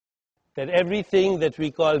that everything that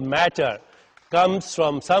we call matter comes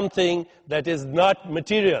from something that is not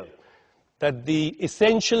material, that the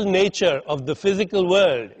essential nature of the physical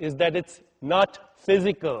world is that it's not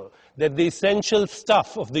physical, that the essential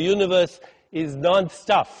stuff of the universe is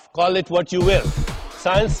non-stuff, call it what you will.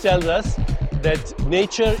 Science tells us that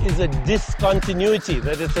nature is a discontinuity,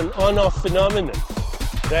 that it's an on-off phenomenon,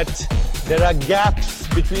 that there are gaps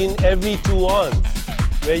between every two ons,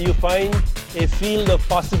 where you find a field of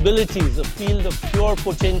possibilities, a field of pure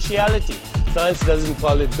potentiality. Science doesn't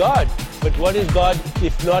call it God, but what is God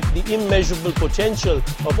if not the immeasurable potential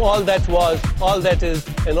of all that was, all that is,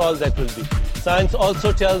 and all that will be? Science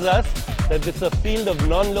also tells us that it's a field of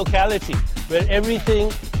non-locality, where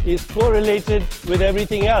everything is correlated with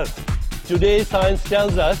everything else. Today, science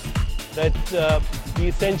tells us that the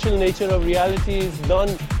essential nature of reality is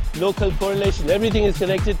non-local correlation. Everything is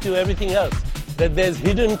connected to everything else. That there's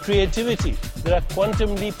hidden creativity. There are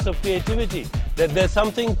quantum leaps of creativity. That there's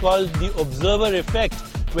something called the observer effect,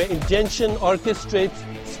 where intention orchestrates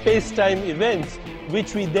space-time events,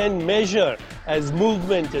 which we then measure as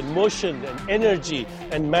movement and motion and energy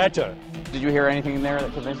and matter. Did you hear anything in there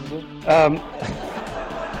that convinces you?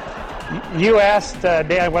 You asked,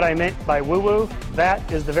 Dan, what I meant by woo-woo.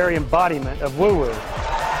 That is the very embodiment of woo-woo.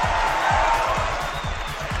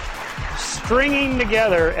 Stringing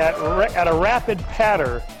together at a rapid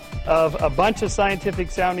patter of a bunch of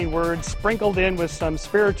scientific-sounding words sprinkled in with some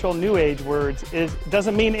spiritual New Age words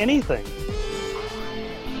doesn't mean anything.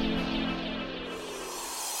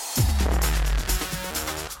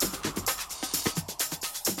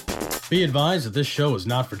 Be advised that this show is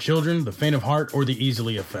not for children, the faint of heart, or the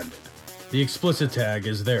easily offended. The explicit tag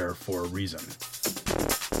is there for a reason.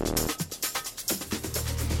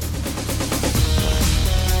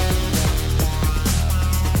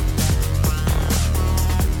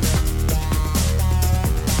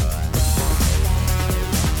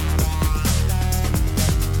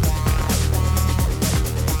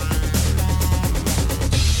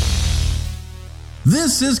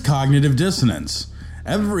 This is Cognitive Dissonance.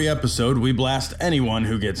 Every episode, we blast anyone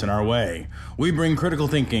who gets in our way. We bring critical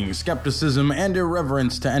thinking, skepticism, and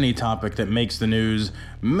irreverence to any topic that makes the news,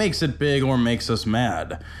 makes it big, or makes us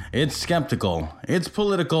mad. It's skeptical, it's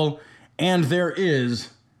political, and there is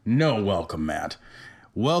no welcome mat.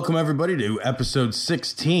 Welcome, everybody, to episode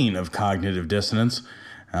 16 of Cognitive Dissonance.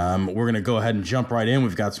 We're going to go ahead and jump right in.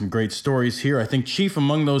 We've got some great stories here. I think chief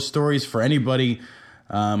among those stories for anybody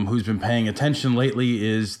who's been paying attention lately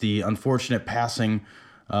is the unfortunate passing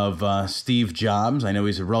of Steve Jobs. I know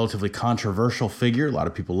he's a relatively controversial figure. A lot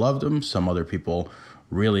of people loved him. Some other people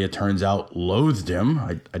really, it turns out, loathed him.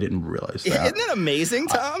 I didn't realize that. Isn't that amazing,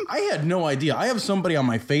 Tom? I had no idea. I have somebody on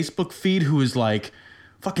my Facebook feed who is like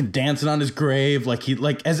fucking dancing on his grave,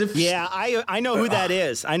 as if... Yeah, I know who that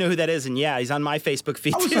is. I know who that is, and yeah, he's on my Facebook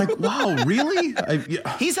feed, I was too. like, wow, really?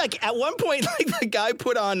 He's like, at one point, like, the guy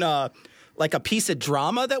put on... like a piece of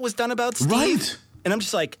drama that was done about Steve. Right. And I'm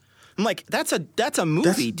like, that's a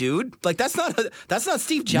movie, dude. Like, that's not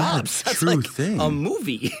Steve Jobs. That's true like thing. A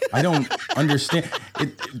movie. I don't understand.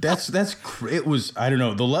 It was, I don't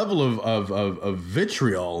know, the level of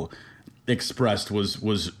vitriol expressed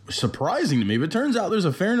was surprising to me, but it turns out there's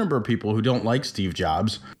a fair number of people who don't like Steve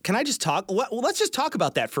Jobs. Can I just talk? Well, let's just talk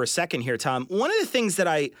about that for a second here, Tom. One of the things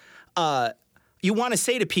that you want to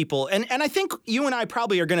say to people, and I think you and I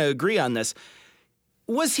probably are going to agree on this.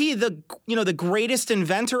 Was he the greatest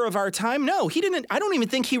inventor of our time? No, he didn't. I don't even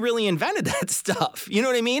think he really invented that stuff. You know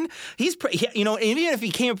what I mean? Even if he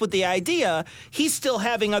came up with the idea, he's still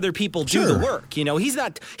having other people do the work. You know, he's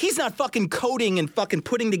not fucking coding and fucking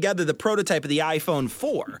putting together the prototype of the iPhone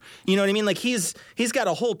 4. You know what I mean? Like he's got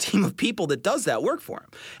a whole team of people that does that work for him.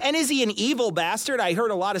 And is he an evil bastard? I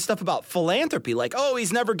heard a lot of stuff about philanthropy, like, oh,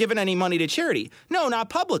 he's never given any money to charity. No, not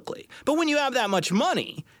publicly. But when you have that much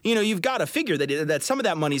money, you've got to figure that some of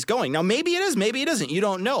that money's going. Now, maybe it is, maybe it isn't. You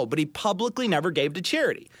don't know. But he publicly never gave to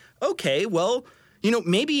charity. Okay, well,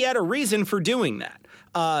 maybe he had a reason for doing that.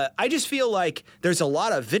 I just feel like there's a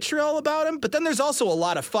lot of vitriol about him, but then there's also a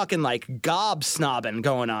lot of fucking, like, gob-snobbing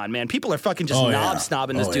going on, man. People are fucking just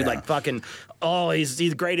knob-snobbing this dude, like, fucking, he's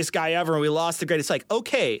the greatest guy ever, and we lost the greatest. Like,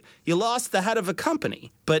 okay, you lost the head of a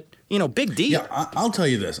company, but, big deal. Yeah, I'll tell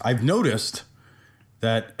you this. I've noticed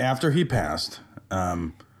that after he passed,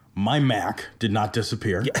 my Mac did not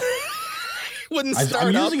disappear. Yeah. Wouldn't start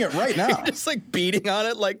I'm up. using it right now. You're just like beating on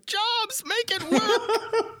it like, Jobs, make it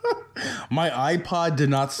work. My iPod did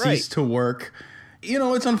not cease to work.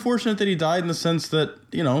 It's unfortunate that he died in the sense that,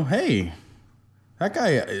 hey, that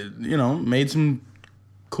guy, made some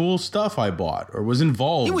cool stuff I bought or was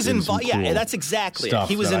involved. He was in involved. Cool Yeah, that's exactly it. stuff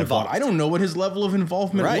He was that involved. I don't know what his level of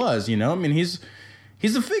involvement was. You know, I mean, he's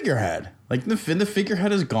a figurehead. Like the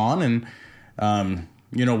figurehead is gone, and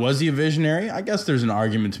you know, was he a visionary? I guess there's an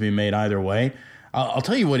argument to be made either way. I'll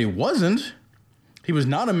tell you what he wasn't. He was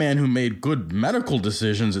not a man who made good medical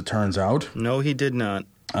decisions, it turns out. No, he did not.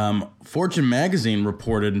 Fortune magazine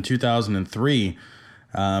reported in 2003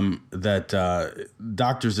 that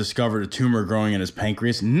doctors discovered a tumor growing in his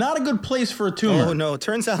pancreas. Not a good place for a tumor. Oh, no. It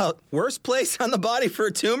turns out, worst place on the body for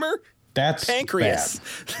a tumor? That's pancreas.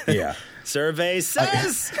 Bad. Yeah. Survey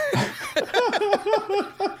says.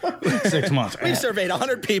 6 months. We've surveyed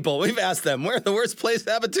 100 people. We've asked them where the worst place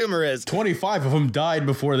to have a tumor is. 25 of them died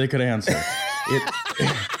before they could answer.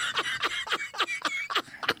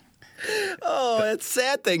 Oh, the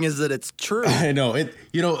sad thing is that it's true. I know it.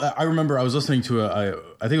 You know, I remember I was listening to I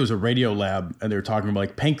think it was a Radio Lab, and they were talking about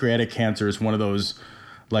like pancreatic cancer is one of those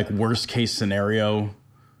like worst case scenario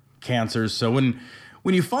cancers. So when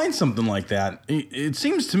you find something like that, it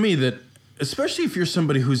seems to me that especially if you're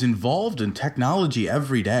somebody who's involved in technology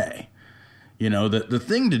every day, you know, the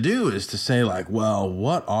thing to do is to say like, well,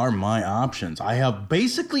 what are my options? I have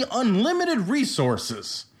basically unlimited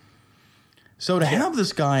resources. So to have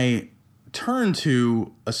this guy turn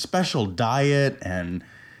to a special diet, and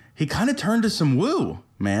he kind of turned to some woo,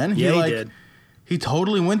 man. He did. He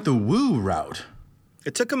totally went the woo route.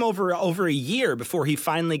 It took him over a year before he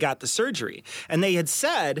finally got the surgery. And they had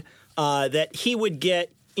said that he would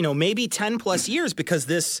get, you know, maybe 10 plus years because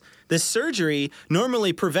this surgery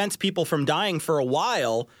normally prevents people from dying for a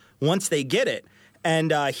while once they get it.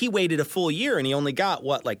 And he waited a full year, and he only got,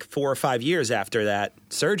 like 4 or 5 years after that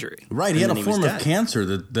surgery. Right. He had a form of cancer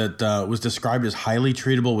that was described as highly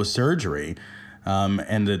treatable with surgery.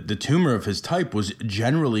 And the tumor of his type was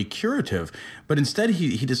generally curative. But instead,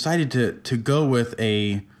 he decided to go with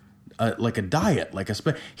a diet.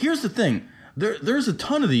 Here's the thing. There's a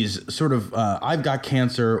ton of these sort of I've got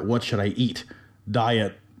cancer, what should I eat?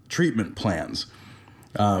 Diet treatment plans.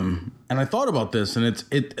 And I thought about this, and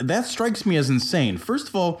that strikes me as insane. First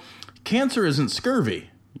of all, cancer isn't scurvy.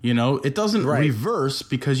 You know, it doesn't reverse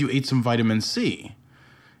because you ate some vitamin C.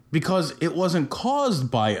 Because it wasn't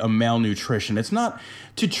caused by a malnutrition. It's not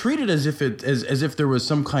to treat it as if there was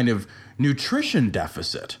some kind of nutrition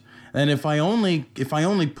deficit. And if I only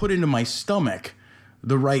put into my stomach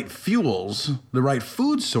the right fuels, the right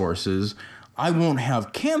food sources, I won't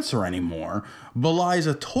have cancer anymore, belies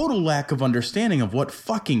a total lack of understanding of what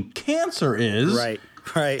fucking cancer is. Right.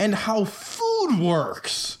 And how food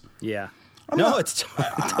works. Yeah. It's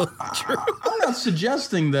totally true. I'm not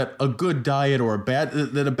suggesting that a good diet or a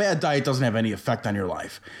bad diet doesn't have any effect on your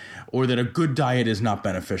life, or that a good diet is not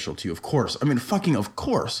beneficial to you. Of course. I mean, fucking of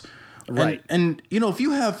course. Right. And you know, if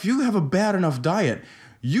you have a bad enough diet,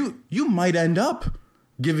 you might end up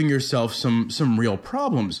giving yourself some real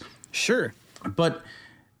problems. Sure. But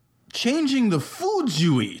changing the foods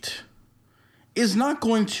you eat is not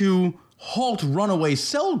going to halt runaway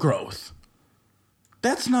cell growth.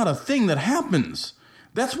 That's not a thing that happens.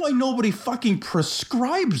 That's why nobody fucking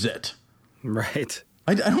prescribes it. Right.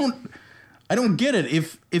 I don't get it.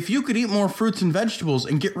 If you could eat more fruits and vegetables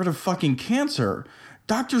and get rid of fucking cancer,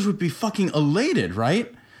 doctors would be fucking elated,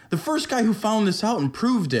 right? The first guy who found this out and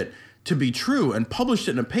proved it to be true and published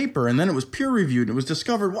it in a paper, and then it was peer-reviewed, and it was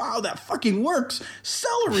discovered, wow, that fucking works.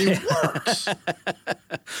 Celery works.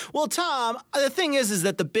 Well, Tom, the thing is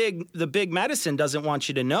that the big medicine doesn't want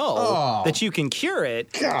you to know that you can cure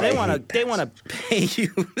it. God, they want to pay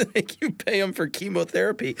you. You pay them for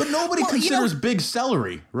chemotherapy. But nobody considers big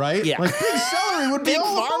cellary, right? Yeah. Like big celery would be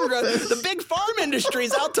all farm about this. The big farm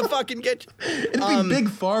industry's out to fucking get you. It'd be big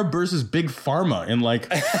farm versus big pharma in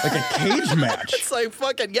like a cage match. It's like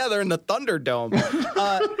fucking, yeah, they're in the Thunderdome.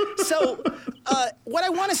 So what I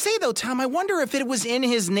want to say, though, Tom, I wonder if it was in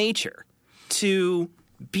his nature to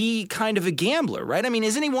be kind of a gambler, right? I mean,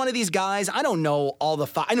 isn't he one of these guys? I don't know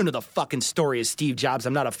I don't know the fucking story of Steve Jobs.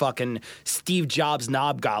 I'm not a fucking Steve Jobs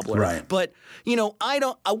knob gobbler. Right. But, you know,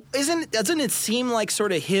 doesn't it seem like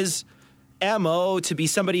sort of his MO to be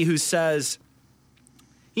somebody who says,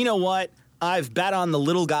 you know what? I've bet on the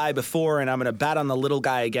little guy before, and I'm going to bet on the little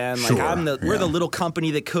guy again. Sure, Like we're the little company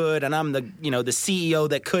that could, and I'm the CEO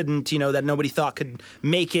that couldn't, that nobody thought could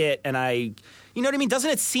make it, and you know what I mean? Doesn't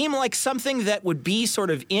it seem like something that would be sort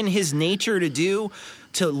of in his nature to do,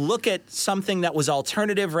 to look at something that was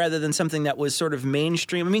alternative rather than something that was sort of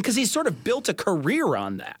mainstream? I mean, because he's sort of built a career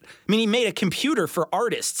on that. I mean, he made a computer for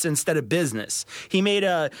artists instead of business. He made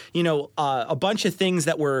a bunch of things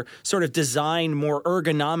that were sort of designed more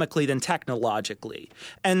ergonomically than technologically.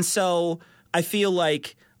 And so I feel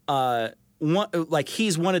like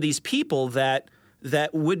he's one of these people that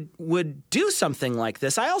would do something like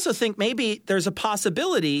this. I also think maybe there's a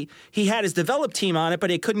possibility he had his develop team on it, but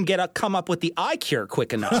he couldn't come up with the eye cure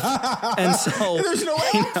quick enough. And so there's no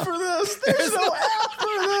app for this. There's no app for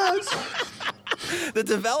this. The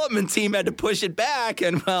development team had to push it back,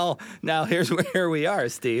 and well, now here's where we are,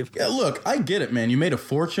 Steve. Yeah, look, I get it, man. You made a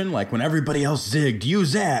fortune. Like when everybody else zigged, you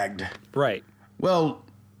zagged. Right. Well,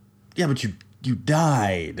 yeah, but you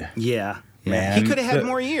died. Yeah. Man, he could have had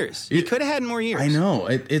more years. He could have had more years. I know.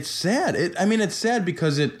 It's sad. It's sad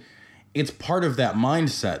because it's part of that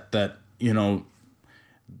mindset that,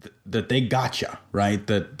 that they gotcha, right?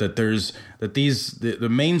 That the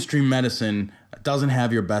mainstream medicine doesn't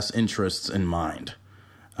have your best interests in mind.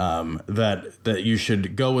 That you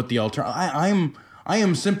should go with the alternative. I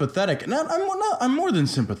am sympathetic. I'm more than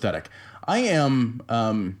sympathetic. I am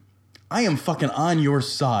fucking on your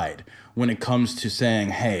side when it comes to saying,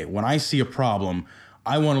 hey, when I see a problem,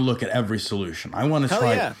 I want to look at every solution. I want to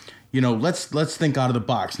try, let's think out of the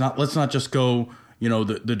box. Let's not just go,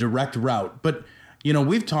 the direct route. But,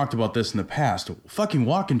 we've talked about this in the past. Fucking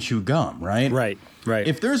walk and chew gum, right? Right.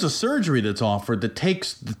 If there's a surgery that's offered that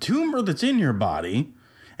takes the tumor that's in your body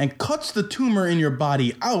and cuts the tumor in your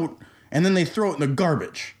body out, and then they throw it in the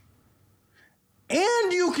garbage.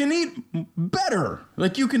 And you can eat better.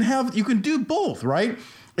 Like you can do both, right?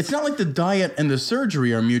 It's not like the diet and the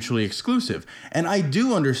surgery are mutually exclusive. And I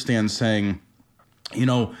do understand saying,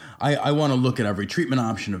 I want to look at every treatment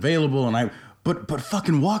option available, but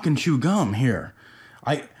fucking walk and chew gum here.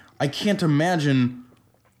 I can't imagine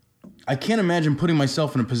putting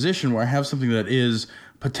myself in a position where I have something that is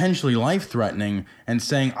potentially life-threatening and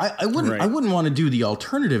saying I wouldn't want to do the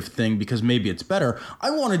alternative thing because maybe it's better.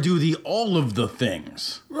 I want to do all of the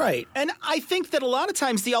things. Right. And I think that a lot of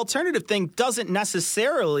times the alternative thing doesn't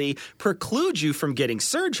necessarily preclude you from getting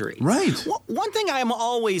surgery. Right. One thing I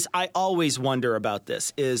always wonder about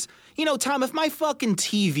this is, Tom, if my fucking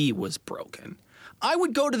TV was broken, I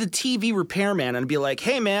would go to the TV repairman and be like,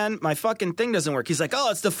 hey, man, my fucking thing doesn't work. He's like,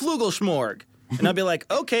 oh, it's the Flugelschmorg. And I'd be like,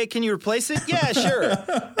 okay, can you replace it? Yeah, sure.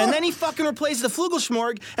 And then he fucking replaces the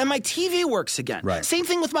Flugelschmorg, and my TV works again. Right. Same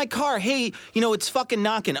thing with my car. Hey, it's fucking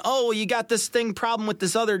knocking. Oh, you got this problem with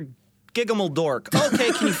this other gigamal dork.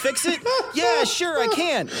 Okay, can you fix it? Yeah, sure, I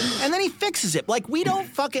can. And then he fixes it. Like, we don't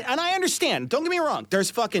fucking... And I understand. Don't get me wrong. There's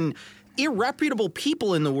fucking irreputable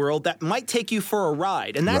people in the world that might take you for a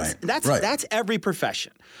ride. And that's every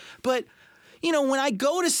profession. But, when I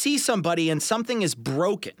go to see somebody and something is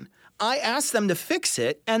broken... I ask them to fix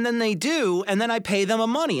it, and then they do, and then I pay them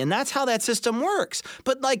money, and that's how that system works.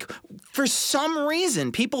 But, for some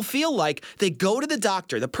reason, people feel like they go to the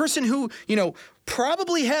doctor, the person who,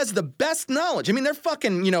 probably has the best knowledge. I mean, they're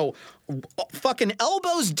fucking, fucking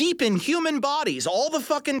elbows deep in human bodies all the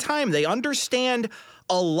fucking time. They understand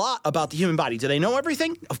a lot about the human body. Do they know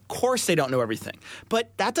everything? Of course they don't know everything.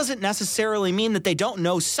 But that doesn't necessarily mean that they don't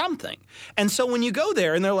know something. And so when you go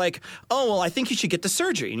there and they're like, oh, well, I think you should get the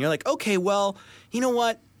surgery. And you're like, okay, well, you know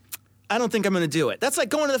what? I don't think I'm going to do it. That's like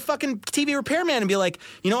going to the fucking TV repairman and be like,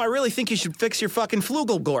 I really think you should fix your fucking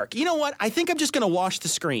Flugelgork. You know what? I think I'm just going to wash the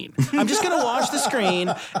screen. I'm just going to wash the screen,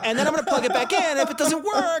 and then I'm going to plug it back in. If it doesn't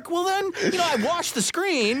work, well then, I washed the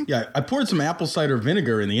screen. Yeah, I poured some apple cider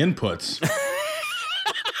vinegar in the inputs.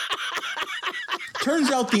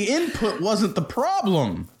 Turns out the input wasn't the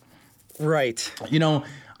problem. Right.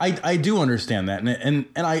 I do understand that, and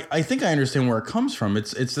I think I understand where it comes from.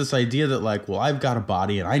 It's this idea that I've got a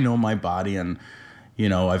body and I know my body, and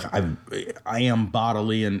I am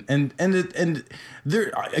bodily, and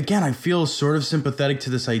there again I feel sort of sympathetic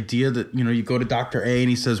to this idea that you go to Dr. A and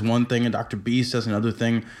he says one thing and Dr. B says another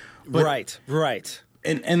thing. But, right.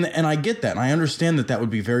 And I get that, and I understand that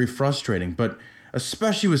would be very frustrating, but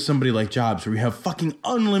especially with somebody like Jobs where you have fucking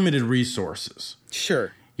unlimited resources.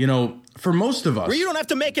 Sure. For most of us... Where you don't have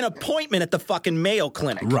to make an appointment at the fucking Mayo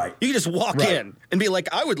Clinic. Right. You can just walk in and be like,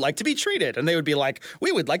 I would like to be treated. And they would be like,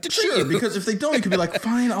 we would like to treat you. Because if they don't, you could be like,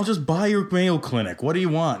 fine, I'll just buy your Mayo Clinic. What do you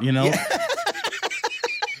want, Yeah.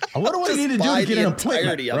 What do I need to do to get an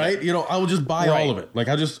appointment, right? I will just buy all of it.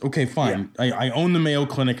 Okay, fine. Yeah. I own the Mayo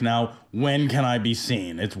Clinic now. When can I be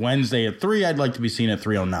seen? It's Wednesday at 3. I'd like to be seen at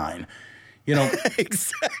 3:09.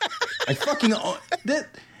 Exactly. I fucking that.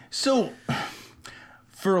 So,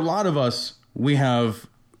 for a lot of us, we have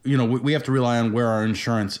to rely on where our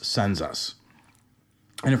insurance sends us.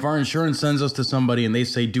 And if our insurance sends us to somebody and they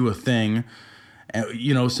say do a thing,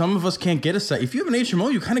 some of us can't get if you have an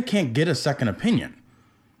HMO, you kind of can't get a second opinion.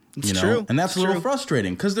 It's true, and that's a little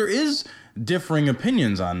frustrating because there is differing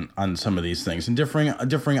opinions on some of these things and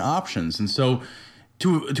differing options, and so.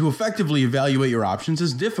 to effectively evaluate your options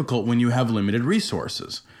is difficult when you have limited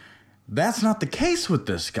resources. That's not the case with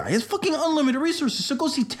this guy. He has fucking unlimited resources, so go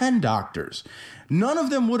see 10 doctors. None of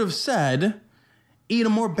them would have said, eat a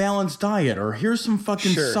more balanced diet, or here's some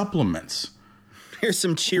fucking supplements. Here's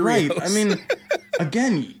some Cheerios. Right. I mean,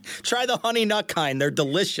 again, try the honey nut kind. They're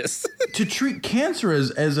delicious. To treat cancer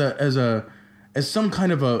as some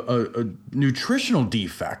kind of a nutritional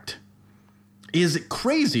defect is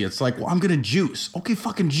crazy. It's like, well, I'm going to juice. Okay,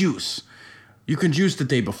 fucking juice. You can juice the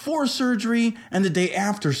day before surgery and the day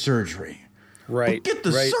after surgery. Right. But get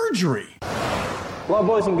the surgery. Well,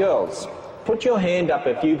 boys and girls, put your hand up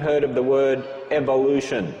if you've heard of the word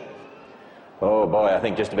evolution. Oh boy, I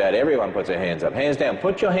think just about everyone puts their hands up. Hands down.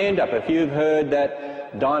 Put your hand up if you've heard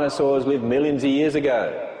that dinosaurs lived millions of years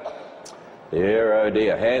ago. Dear, oh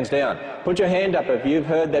dear. Hands down. Put your hand up if you've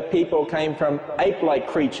heard that people came from ape-like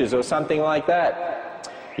creatures or something like that.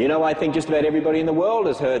 You know, I think just about everybody in the world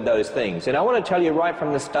has heard those things. And I want to tell you right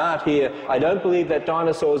from the start here, I don't believe that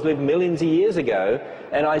dinosaurs lived millions of years ago,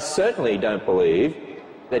 and I certainly don't believe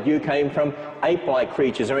that you came from ape-like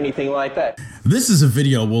creatures or anything like that. This is a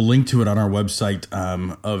video, we'll link to it on our website,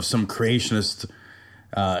 of some creationist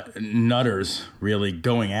nutters really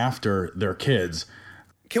going after their kids.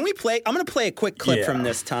 Can we play? I'm going to play a quick clip from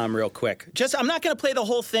this, Tom, real quick. I'm not going to play the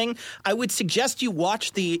whole thing. I would suggest you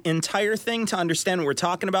watch the entire thing to understand what we're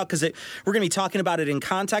talking about, because we're going to be talking about it in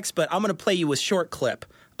context, but I'm going to play you a short clip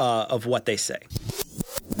of what they say.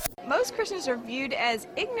 Most Christians are viewed as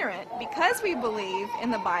ignorant because we believe in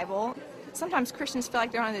the Bible. Sometimes Christians feel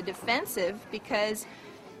like they're on the defensive because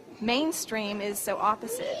mainstream is so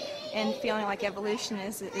opposite, and feeling like evolution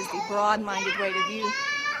is the broad-minded way to view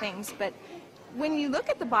things. But when you look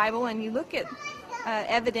at the Bible and you look at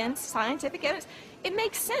evidence, scientific evidence, it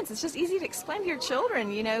makes sense. It's just easy to explain to your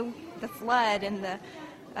children, you know, the flood and the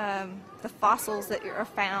fossils that are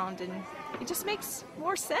found, and it just makes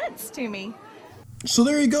more sense to me. So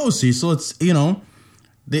there you go, Cecil. It's, you know,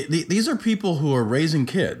 these are people who are raising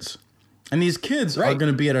kids, and these kids are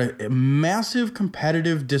going to be at a massive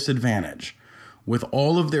competitive disadvantage with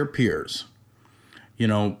all of their peers, you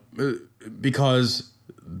know, because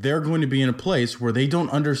they're going to be in a place where they don't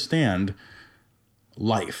understand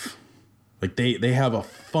life. Like they have a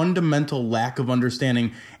fundamental lack of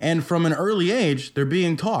understanding, and from an early age, they're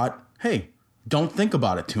being taught, hey, don't think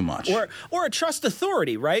about it too much. Or a trust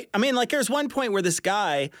authority, right? I mean, like there's one point where this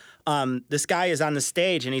guy is on the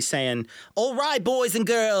stage and he's saying, "All right, boys and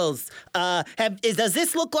girls, does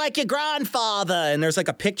this look like your grandfather?" And there's like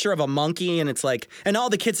a picture of a monkey, and it's like, and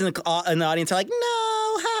all the kids in the audience are like, "No,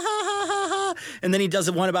 ha ha ha ha ha." And then he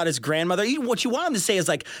does one about his grandmother. What you want him to say is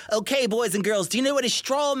like, "Okay, boys and girls, do you know what a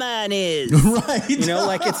straw man is?" Right. You know,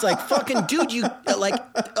 like it's like, fucking dude, you like,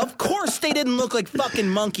 of course they didn't look like fucking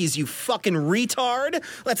monkeys, you fucking retard.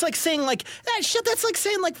 That's like saying like that shit. That's like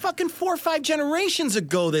saying like fucking 4 or 5 generations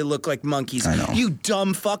ago they look like monkeys. I know. You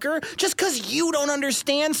dumb fucker. Just because you don't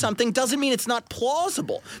understand something doesn't mean it's not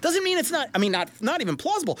plausible. Doesn't mean it's not. I mean, not even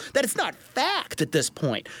plausible. That it's not fact at this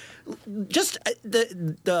point. Just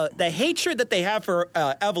the hatred that they have for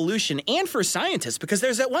evolution and for scientists, because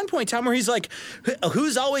there's at one point in time where he's like,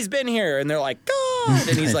 "Who's always been here?" And they're like, "God."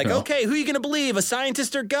 And he's like, "Okay, who are you going to believe, a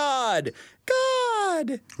scientist or God?"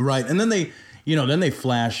 God. Right. And then they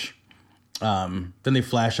flash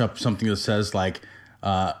up something that says like,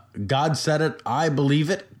 God said it, I believe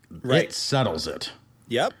it, it settles it.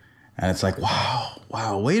 Yep. And it's like,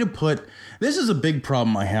 wow, way to put... This is a big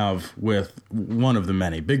problem I have with, one of the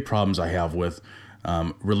many big problems I have with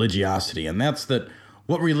religiosity, and that's that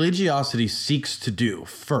what religiosity seeks to do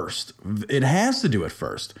first, it has to do it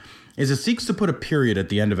first, is it seeks to put a period at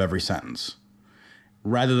the end of every sentence,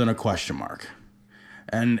 rather than a question mark.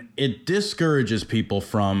 And it discourages people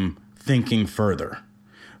from thinking further.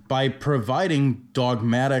 By providing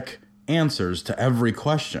dogmatic answers to every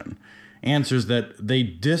question, answers that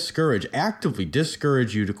they actively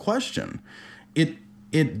discourage you to question,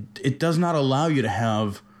 it does not allow you to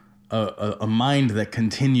have a mind that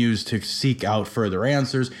continues to seek out further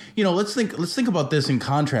answers. You know, let's think about this in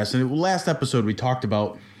contrast. In the last episode, we talked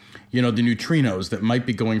about, you know, the neutrinos that might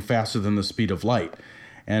be going faster than the speed of light,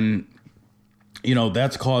 and you know,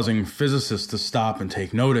 that's causing physicists to stop and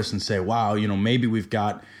take notice and say, wow, you know, maybe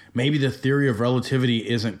the theory of relativity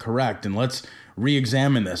isn't correct, and let's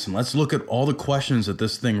re-examine this, and let's look at all the questions that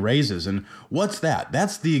this thing raises. And what's that?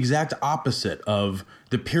 That's the exact opposite of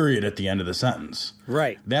the period at the end of the sentence.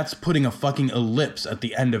 Right. That's putting a fucking ellipse at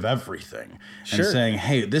the end of everything. Sure. And saying,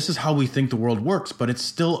 hey, this is how we think the world works, but it's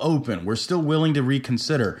still open. We're still willing to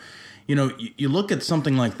reconsider. You know, you look at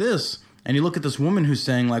something like this, and you look at this woman who's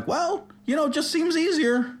saying like, well, you know, it just seems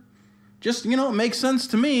easier. Just, it makes sense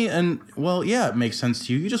to me. And, well, yeah, it makes sense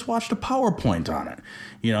to you. You just watched a PowerPoint on it.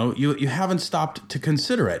 You haven't stopped to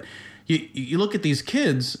consider it. You look at these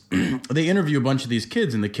kids, they interview a bunch of these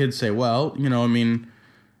kids, and the kids say, well,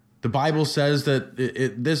 the Bible says that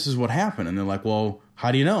this is what happened. And they're like, well,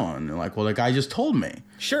 how do you know? And they're like, well, the guy just told me.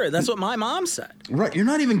 Sure, that's what my mom said. Right, you're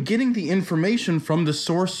not even getting the information from the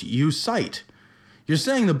source you cite. You're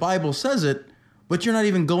saying the Bible says it, but you're not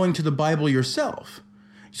even going to the Bible yourself.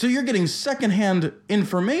 So you're getting secondhand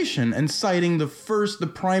information and citing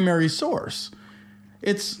the primary source.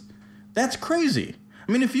 That's crazy.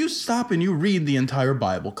 I mean, if you stop and you read the entire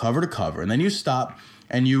Bible cover to cover, and then you stop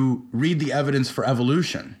and you read the evidence for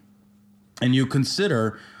evolution, and you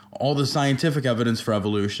consider all the scientific evidence for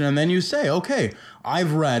evolution, and then you say, okay,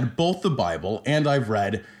 I've read both the Bible and I've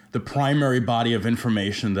read the primary body of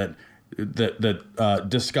information that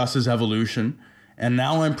discusses evolution, and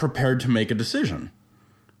now I'm prepared to make a decision.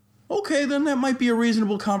 Okay, then that might be a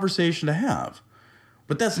reasonable conversation to have.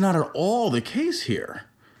 But that's not at all the case here.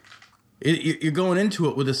 You're going into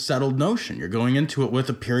it with a settled notion. You're going into it with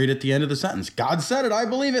a period at the end of the sentence. God said it, I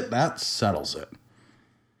believe it. That settles it.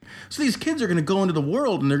 So these kids are going to go into the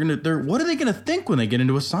world, and what are they going to think when they get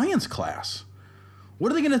into a science class?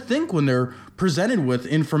 What are they going to think when they're presented with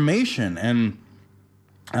information and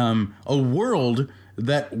a world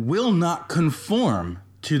that will not conform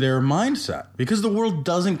to their mindset? Because the world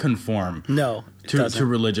doesn't conform to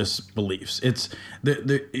religious beliefs. It's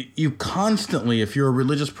you constantly, if you're a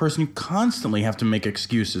religious person, you constantly have to make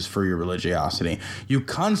excuses for your religiosity. You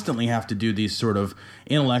constantly have to do these sort of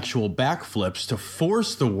intellectual backflips to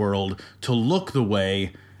force the world to look the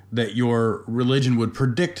way that your religion would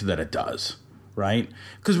predict that it does, right?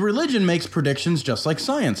 Because religion makes predictions just like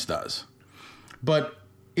science does. But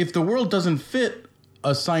if the world doesn't fit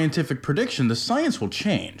a scientific prediction, the science will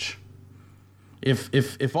change.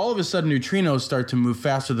 If all of a sudden neutrinos start to move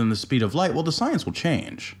faster than the speed of light, well, the science will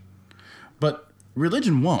change. But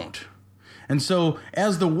religion won't. And so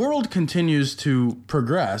as the world continues to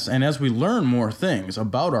progress, and as we learn more things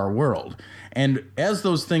about our world, and as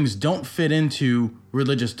those things don't fit into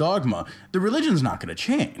religious dogma, the religion's not going to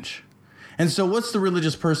change. And so what's the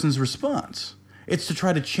religious person's response? It's to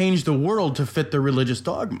try to change the world to fit the religious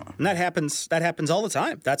dogma. And that happens all the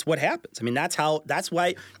time. That's what happens. I mean, that's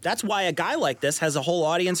why a guy like this has a whole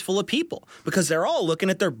audience full of people, because they're all looking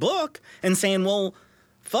at their book and saying, well,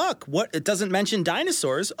 fuck, it doesn't mention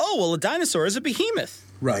dinosaurs. Oh, well, a dinosaur is a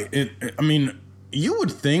behemoth. Right. I mean, you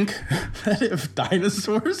would think that if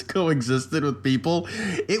dinosaurs coexisted with people,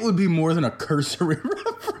 it would be more than a cursory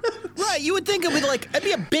reference. Right. You would think it'd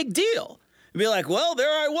be a big deal. It'd be like, well, there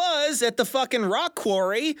I was at the fucking rock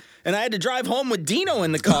quarry, and I had to drive home with Dino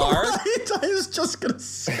in the car. Right, I was just going to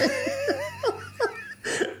say.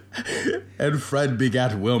 And Fred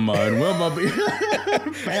begat Wilma, and Wilma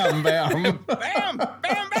bam, bam. Bam, bam,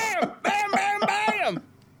 bam, bam, bam, bam.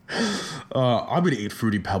 I'm going to eat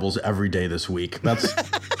Fruity Pebbles every day this week. That's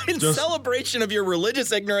in celebration of your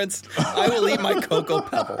religious ignorance, I will eat my Cocoa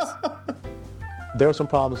Pebbles. There are some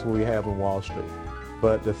problems we have in Wall Street.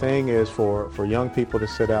 But the thing is, for young people to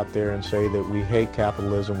sit out there and say that we hate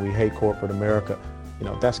capitalism, we hate corporate America,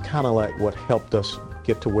 that's kind of like what helped us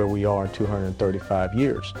get to where we are in 235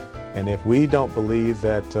 years. And if we don't believe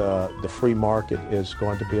that the free market is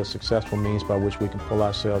going to be a successful means by which we can pull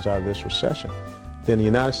ourselves out of this recession, then the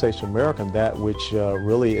United States of America, that which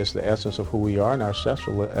really is the essence of who we are, and our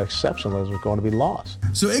exceptionalism is going to be lost.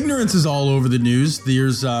 So ignorance is all over the news.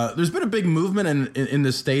 There's been a big movement in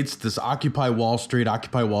the States, this Occupy Wall Street.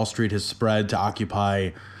 Occupy Wall Street has spread to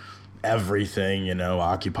occupy everything,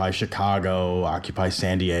 Occupy Chicago, Occupy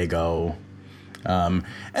San Diego. And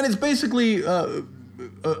it's basically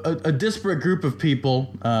a disparate group of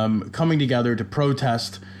people coming together to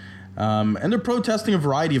protest. And they're protesting a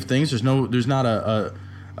variety of things. There's not a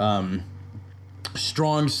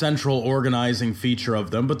strong central organizing feature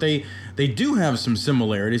of them, but they do have some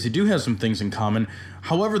similarities. They do have some things in common.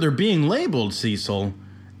 However, they're being labeled, Cecil,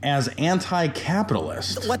 as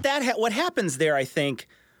anti-capitalist. What happens there, I think,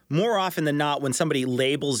 more often than not, when somebody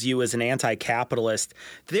labels you as an anti-capitalist,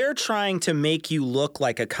 they're trying to make you look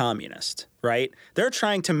like a communist, right? They're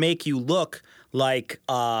trying to make you look like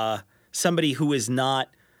somebody who is not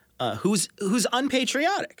who's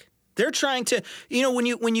unpatriotic. They're trying to,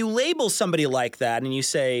 when you label somebody like that and you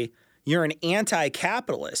say you're an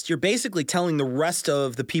anti-capitalist, you're basically telling the rest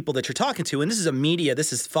of the people that you're talking to, and this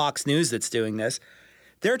is Fox News that's doing this,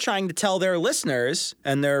 they're trying to tell their listeners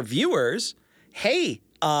and their viewers, hey,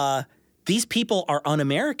 these people are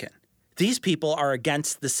un-American. These people are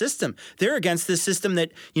against the system. They're against the system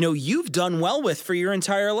that, you've done well with for your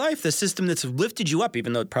entire life, the system that's lifted you up,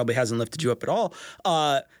 even though it probably hasn't lifted you up at all.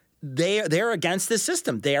 They're against this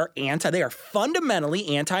system. They are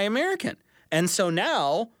fundamentally anti-American. And so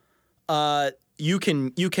now you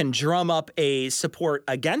can drum up a support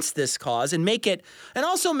against this cause and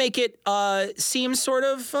also make it seem sort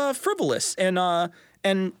of frivolous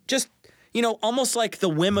and just almost like the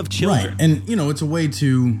whim of children. Right. And, it's a way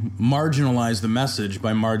to marginalize the message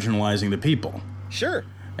by marginalizing the people. Sure.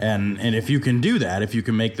 And if you can do that, if you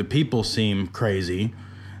can make the people seem crazy,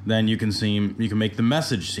 then you can make the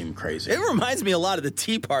message seem crazy. It reminds me a lot of the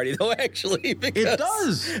Tea Party, though, actually. It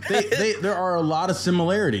does. There are a lot of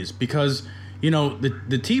similarities because,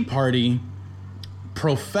 the Tea Party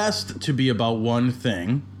professed to be about one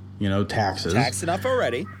thing, taxes. Taxed enough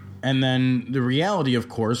already. And then the reality, of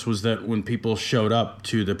course, was that when people showed up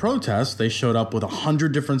to the protests, they showed up with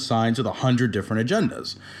 100 different signs with 100 different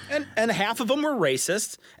agendas. And half of them were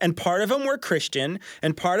racist, and part of them were Christian,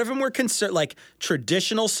 and part of them were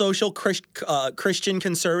traditional social Christian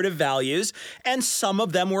conservative values, and some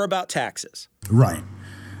of them were about taxes. Right.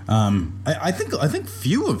 I think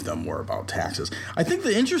few of them were about taxes. I think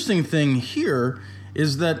the interesting thing here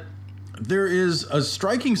is that there is a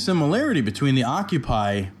striking similarity between the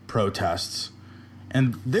Occupy protests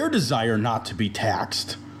and their desire not to be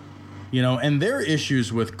taxed, and their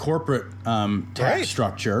issues with corporate tax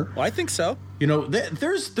structure. Well, I think so.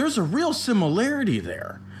 There's a real similarity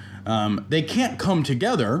there. They can't come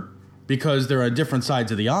together because they're on different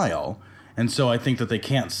sides of the aisle, and so I think that they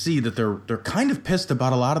can't see that they're kind of pissed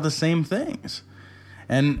about a lot of the same things.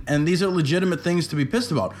 And these are legitimate things to be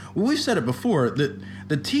pissed about. Well, we've said it before, that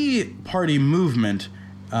the Tea Party movement,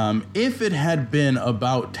 if it had been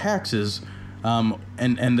about taxes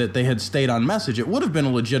and that they had stayed on message, it would have been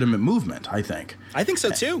a legitimate movement, I think. I think so,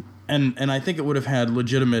 too. And I think it would have had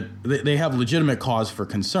they have legitimate cause for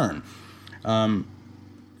concern. The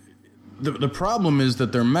problem is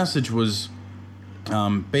that their message was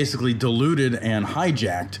basically diluted and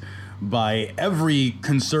hijacked by every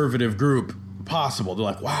conservative group possible. They're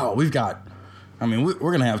like, wow, we're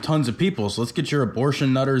going to have tons of people, so let's get your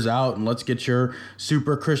abortion nutters out, and let's get your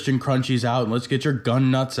super Christian crunchies out, and let's get your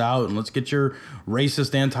gun nuts out, and let's get your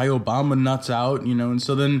racist anti-Obama nuts out, and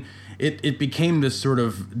so then it became this sort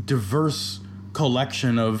of diverse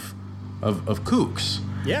collection of kooks.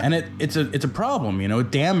 Yeah. And it's a problem,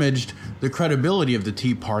 it damaged the credibility of the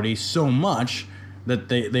Tea Party so much that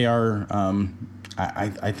they are,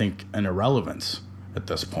 I think, an irrelevance at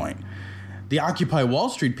this point. The Occupy Wall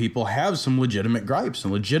Street people have some legitimate gripes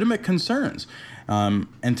and legitimate concerns.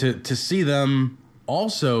 And to see them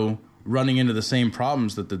also running into the same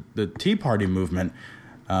problems that the Tea Party movement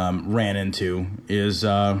ran into is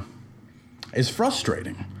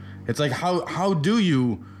frustrating. It's like, how do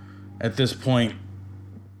you, at this point,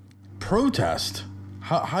 protest?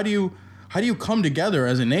 How do you come together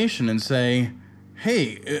as a nation and say,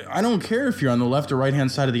 hey, I don't care if you're on the left or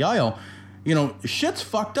right-hand side of the aisle, shit's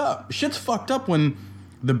fucked up. Shit's fucked up when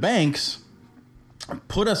the banks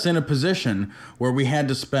put us in a position where we had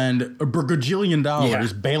to spend $1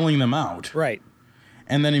 gajillion bailing them out. Right.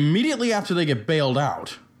 And then immediately after they get bailed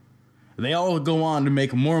out, they all go on to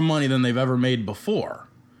make more money than they've ever made before.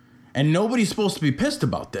 And nobody's supposed to be pissed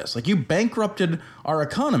about this. Like, you bankrupted our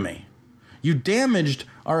economy. You damaged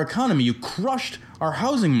our economy. You crushed our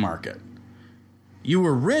housing market. You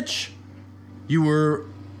were rich. You were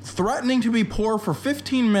threatening to be poor for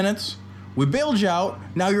 15 minutes. We bailed you out.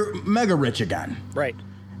 Now you're mega rich again. Right.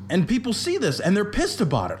 And people see this, and they're pissed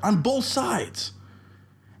about it on both sides.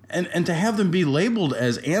 And to have them be labeled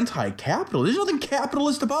as anti-capital, there's nothing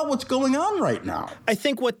capitalist about what's going on right now. I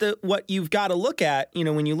think what you've got to look at,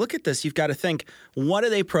 when you look at this, you've got to think, what are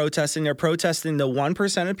they protesting? They're protesting the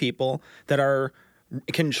 1% of people that are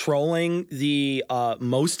controlling the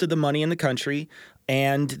most of the money in the country.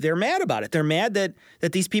 And they're mad about it. They're mad that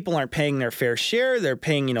these people aren't paying their fair share. They're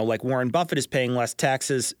paying, like Warren Buffett is paying less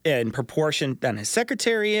taxes in proportion than his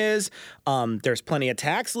secretary is. There's plenty of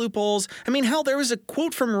tax loopholes. I mean, hell, there was a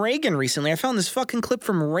quote from Reagan recently. I found this fucking clip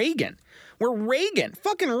from Reagan, where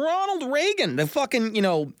fucking Ronald Reagan, the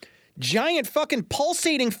fucking, giant fucking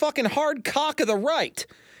pulsating fucking hard cock of the right,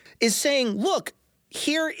 is saying, look,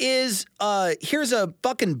 here's a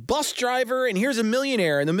fucking bus driver and here's a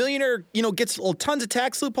millionaire, and the millionaire, gets tons of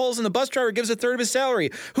tax loopholes, and the bus driver gives a third of his salary.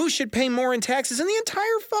 Who should pay more in taxes? And the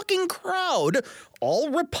entire fucking crowd, all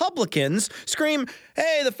Republicans, scream,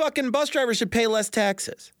 hey, the fucking bus driver should pay less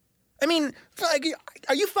taxes. I mean, like,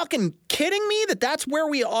 are you fucking kidding me that that's where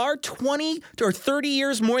we are 20 or 30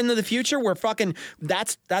 years more into the future where fucking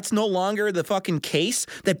that's no longer the fucking case?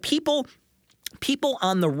 That people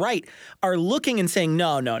on the right are looking and saying,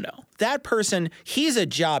 no. That person, he's a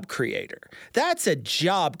job creator. That's a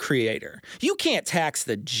job creator. You can't tax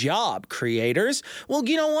the job creators. Well,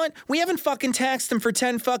 you know what? We haven't fucking taxed them for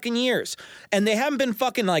 10 fucking years. And they haven't been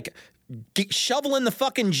fucking like shoveling the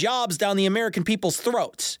fucking jobs down the American people's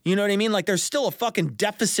throats. You know what I mean? Like there's still a fucking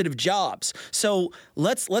deficit of jobs. So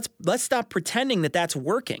let's stop pretending that that's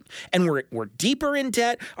working. And we're deeper in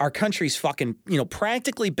debt. Our country's fucking,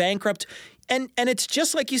 practically bankrupt. And it's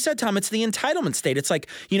just like you said, Tom, it's the entitlement state. It's like,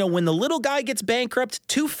 when the little guy gets bankrupt,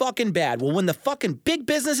 too fucking bad. Well, when the fucking big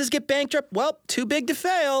businesses get bankrupt, well, too big to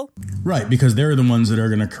fail. Right, because they're the ones that are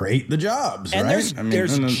going to create the jobs, and right?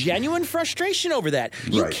 There's genuine frustration over that.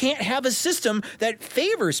 You can't have a system that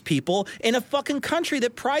favors people in a fucking country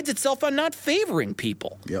that prides itself on not favoring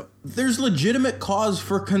people. Yep. There's legitimate cause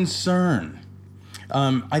for concern.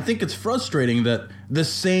 I think it's frustrating that the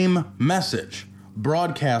same message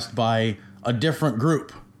broadcast by a different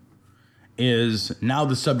group is now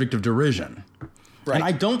the subject of derision. Right. And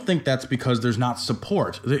I don't think that's because there's not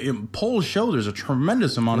support. The polls show there's a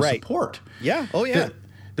tremendous amount of support. Yeah. Oh, yeah.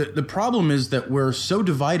 The problem is that we're so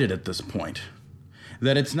divided at this point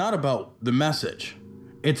that it's not about the message.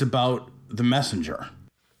 It's about the messenger.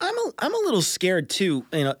 I'm a little scared too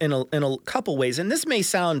in a couple ways, and this may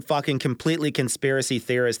sound fucking completely conspiracy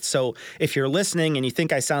theorist. So if you're listening and you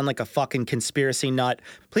think I sound like a fucking conspiracy nut,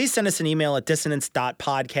 please send us an email at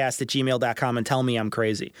dissonance.podcast@gmail.com and tell me I'm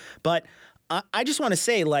crazy. But I just want to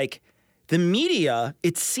say, like, the media,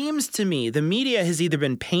 it seems to me, the media has either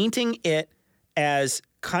been painting it as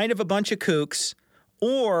kind of a bunch of kooks,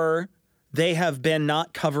 or they have been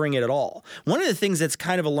not covering it at all. One of the things that's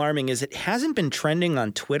kind of alarming is it hasn't been trending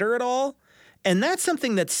on Twitter at all, and that's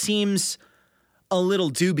something that seems a little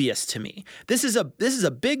dubious to me. This is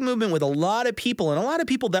a big movement with a lot of people, and a lot of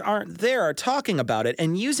people that aren't there are talking about it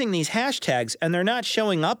and using these hashtags, and they're not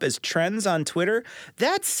showing up as trends on Twitter.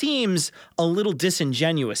 That seems a little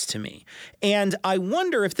disingenuous to me. And I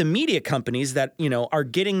wonder if the media companies that, are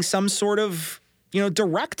getting some sort of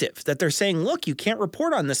directive that they're saying, look, you can't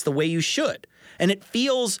report on this the way you should. And it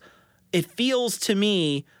feels to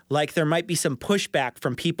me like there might be some pushback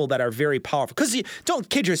from people that are very powerful. Because don't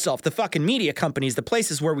kid yourself, the fucking media companies, the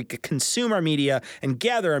places where we could consume our media and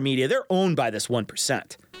gather our media, they're owned by this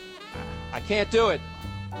 1%. I can't do it.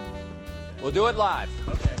 We'll do it live.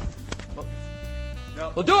 Okay.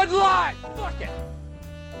 We'll do it live. Fuck it.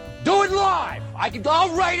 Do it live.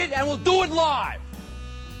 I'll write it and we'll do it live.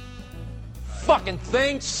 Fucking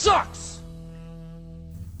thing sucks.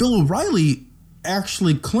 Bill O'Reilly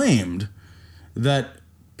actually claimed that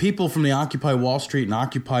people from the Occupy Wall Street and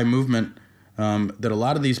Occupy movement, that a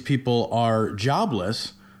lot of these people are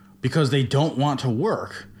jobless because they don't want to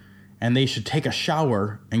work and they should take a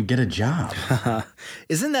shower and get a job.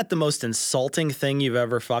 Isn't that the most insulting thing you've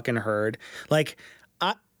ever fucking heard? Like,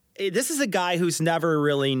 this is a guy who's never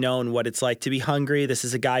really known what it's like to be hungry. This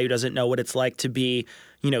is a guy who doesn't know what it's like to be,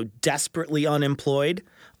 desperately unemployed,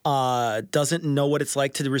 doesn't know what it's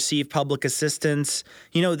like to receive public assistance.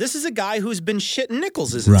 This is a guy who's been shitting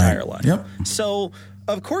nickels his entire life. Yep. So,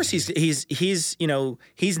 of course, he's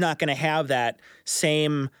not going to have that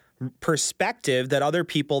same perspective that other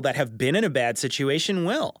people that have been in a bad situation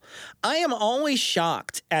will. I am always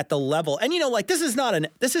shocked at the level, and this is not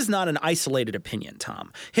an isolated opinion,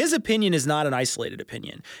 Tom. His opinion is not an isolated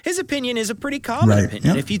opinion. His opinion is a pretty common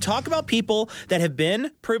opinion. Yep. If you talk about people that have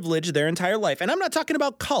been privileged their entire life, and I'm not talking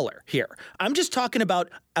about color here, I'm just talking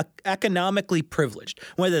about economically privileged,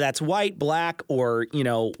 whether that's white, black, or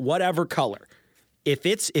whatever color.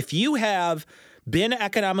 If you have been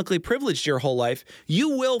economically privileged your whole life,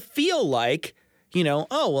 you will feel like,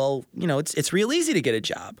 it's real easy to get a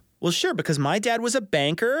job. Well, sure, because my dad was a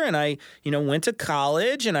banker and I, went to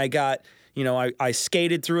college and I got, I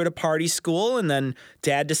skated through at a party school, and then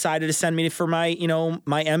dad decided to send me for my,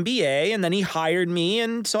 my MBA, and then he hired me.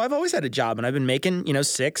 And so I've always had a job, and I've been making,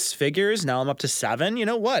 6 figures. Now I'm up to 7. You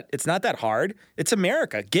know what? It's not that hard. It's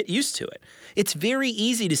America. Get used to it. It's very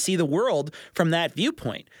easy to see the world from that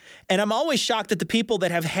viewpoint. And I'm always shocked at the people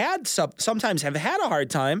that have sometimes have had a hard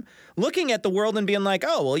time looking at the world and being like,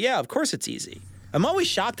 oh, well, yeah, of course it's easy. I'm always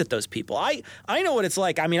shocked at those people. I know what it's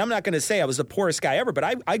like. I mean, I'm not going to say I was the poorest guy ever, but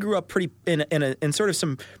I grew up pretty in sort of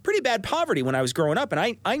some pretty bad poverty when I was growing up,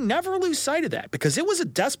 and I never lose sight of that because it was a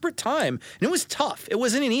desperate time and it was tough. It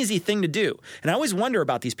wasn't an easy thing to do, and I always wonder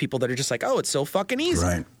about these people that are just like, oh, it's so fucking easy.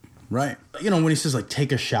 Right. Right. When he says, like,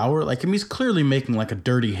 take a shower, like, I mean, he's clearly making, like, a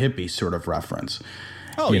dirty hippie sort of reference.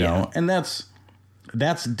 Oh, you know, and that's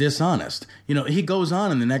dishonest. He goes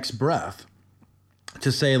on in the next breath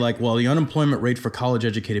to say, like, well, the unemployment rate for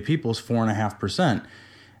college-educated people is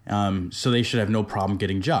 4.5%, so they should have no problem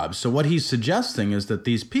getting jobs. So what he's suggesting is that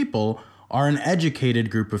these people are an educated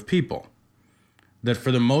group of people, that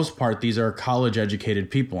for the most part, these are college-educated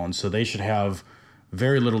people, and so they should have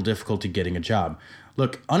very little difficulty getting a job.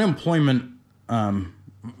 Look, unemployment,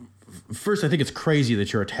 first, I think it's crazy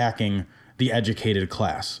that you're attacking the educated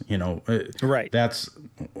class. Right. That's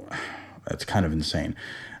kind of insane.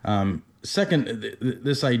 Second,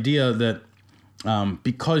 this idea that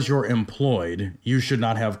because you're employed, you should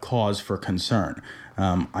not have cause for concern.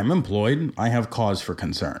 I'm employed. I have cause for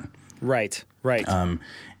concern. Right.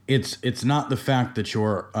 It's not the fact that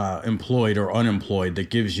you're employed or unemployed that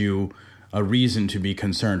gives you a reason to be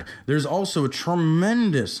concerned. There's also a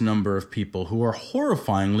tremendous number of people who are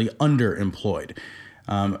horrifyingly underemployed.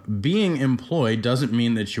 Being employed doesn't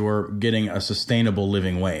mean that you're getting a sustainable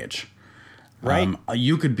living wage. Right.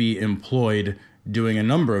 You could be employed doing a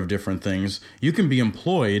number of different things. You can be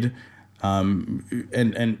employed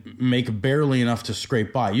and make barely enough to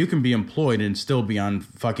scrape by. You can be employed and still be on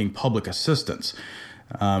fucking public assistance.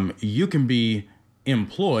 You can be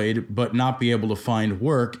employed but not be able to find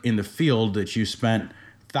work in the field that you spent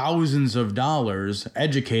thousands of dollars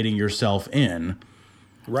educating yourself in.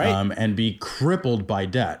 Right. And be crippled by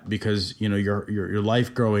debt because, your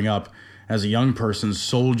life growing up as a young person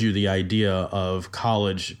sold you the idea of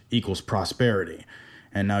college equals prosperity.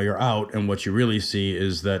 And now you're out, and what you really see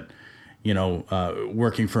is that,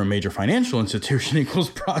 working for a major financial institution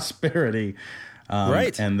equals prosperity.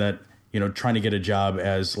 Right. And that, trying to get a job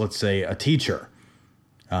as, let's say, a teacher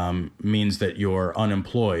means that you're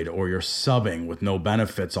unemployed or you're subbing with no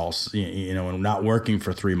benefits, and not working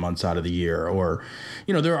for 3 months out of the year. Or,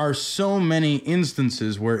 there are so many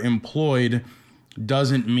instances where employed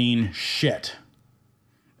doesn't mean shit.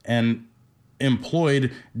 And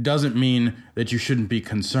employed doesn't mean that you shouldn't be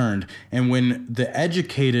concerned. And when the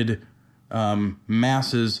educated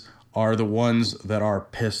masses are the ones that are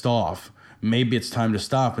pissed off, maybe it's time to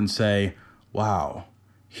stop and say, wow,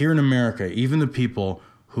 here in America, even the people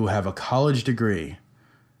who have a college degree,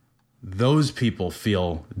 those people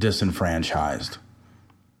feel disenfranchised.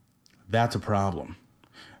 That's a problem.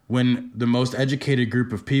 When the most educated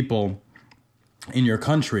group of people in your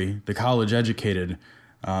country, the college educated,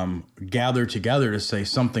 gather together to say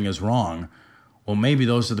something is wrong, well, maybe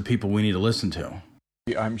those are the people we need to listen to.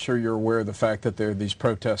 I'm sure you're aware of the fact that there are these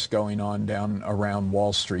protests going on down around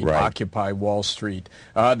Wall Street, right. Occupy Wall Street.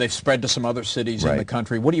 They've spread to some other cities in the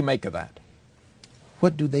country. What do you make of that?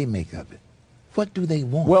 What do they make of it? What do they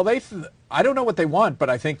want? Well, I don't know what they want, but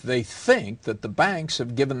I think they think that the banks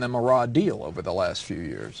have given them a raw deal over the last few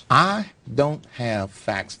years. I don't have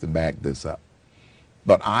facts to back this up,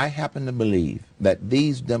 but I happen to believe that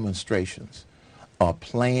these demonstrations are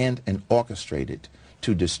planned and orchestrated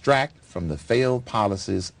to distract from the failed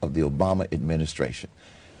policies of the Obama administration.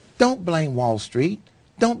 Don't blame Wall Street.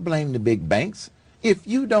 Don't blame the big banks. If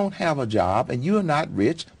you don't have a job and you're not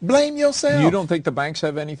rich, blame yourself. You don't think the banks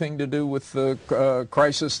have anything to do with the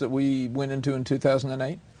crisis that we went into in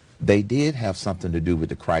 2008? They did have something to do with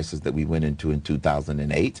the crisis that we went into in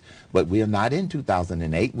 2008, but we are not in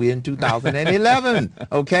 2008. We're in 2011,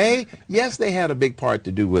 okay? Yes, they had a big part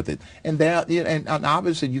to do with it. And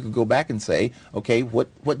obviously you could go back and say, okay,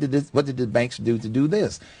 what did the banks do to do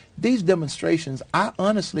this? These demonstrations, I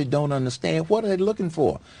honestly don't understand. What are they looking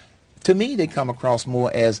for? To me, they come across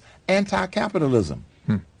more as anti-capitalism.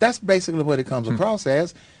 That's basically what it comes across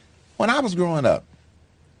as. When I was growing up,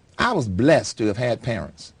 I was blessed to have had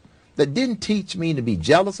parents that didn't teach me to be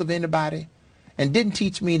jealous of anybody and didn't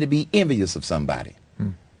teach me to be envious of somebody.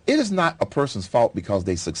 It is not a person's fault because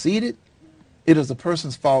they succeeded. It is a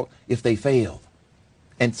person's fault if they failed.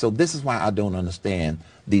 And so this is why I don't understand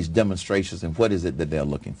these demonstrations and what is it that they're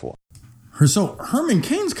looking for. So Herman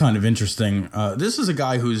Cain's kind of interesting. This is a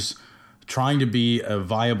guy who's trying to be a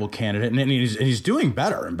viable candidate, and he's doing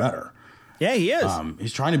better and better. Yeah, he is.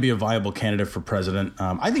 He's trying to be a viable candidate for president.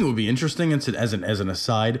 I think it would be interesting, as an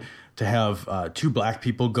aside, to have two black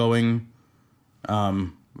people going,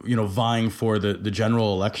 vying for the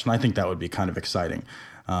general election. I think that would be kind of exciting.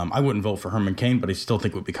 I wouldn't vote for Herman Cain, but I still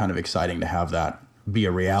think it would be kind of exciting to have that be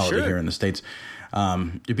a reality here in the States.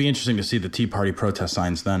 It'd be interesting to see the Tea Party protest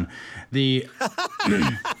signs then. We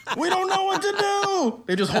don't know what to do.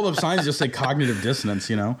 They just hold up signs that just say cognitive dissonance,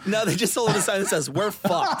 No, they just hold up a sign that says, we're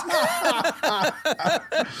fucked.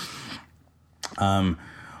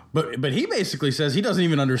 But he basically says he doesn't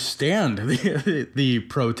even understand the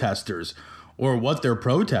protesters or what they're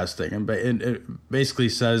protesting, and it basically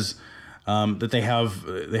says that they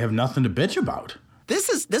have nothing to bitch about. This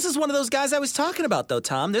is one of those guys I was talking about, though,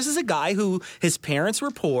 Tom. This is a guy who his parents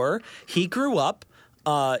were poor. He grew up,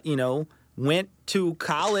 went to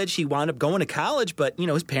college. He wound up going to college, but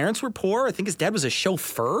his parents were poor. I think his dad was a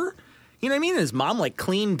chauffeur. You know what I mean? And his mom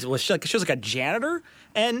she was like a janitor.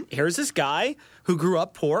 And here's this guy who grew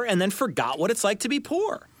up poor and then forgot what it's like to be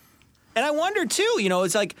poor. And I wonder too,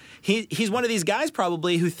 it's like he's one of these guys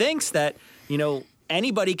probably who thinks that,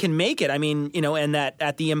 anybody can make it. I mean, and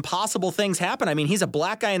that the impossible things happen. I mean, he's a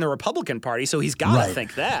black guy in the Republican Party, so he's got to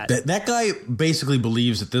think that. That guy basically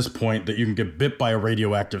believes at this point that you can get bit by a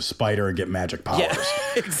radioactive spider and get magic powers. Yeah,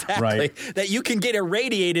 exactly. Right? That you can get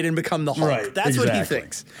irradiated and become the Hulk. Right, That's what he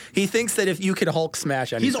thinks. He thinks that if you could Hulk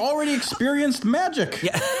smash anything. He's already experienced magic.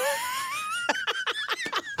 Yeah.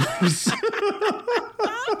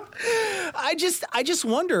 I just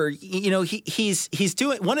wonder, he's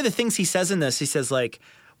doing one of the things he says in this. He says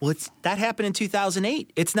that happened in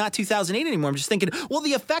 2008. It's not 2008 anymore. I'm just thinking, well,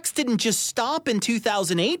 the effects didn't just stop in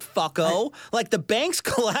 2008, fucko. The banks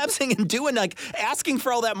collapsing and asking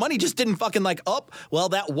for all that money just didn't fucking well,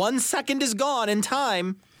 that 1 second is gone in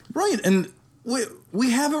time. Right, and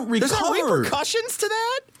we haven't recovered. There's no repercussions to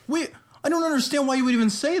that? I don't understand why you would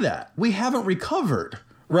even say that. We haven't recovered.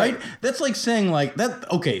 Right? That's like saying that.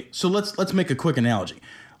 Okay, so let's make a quick analogy.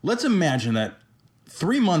 Let's imagine that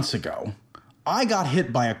 3 months ago, I got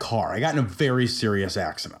hit by a car. I got in a very serious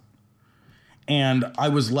accident. And I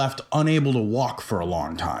was left unable to walk for a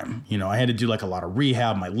long time. I had to do a lot of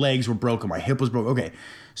rehab. My legs were broken. My hip was broken. Okay,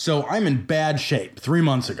 so I'm in bad shape 3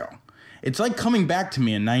 months ago. It's like coming back to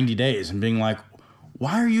me in 90 days and being like,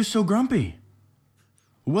 why are you so grumpy?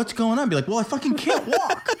 What's going on? Be like, well, I fucking can't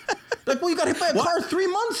walk. Well, you got hit by a car 3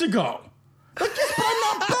 months ago. But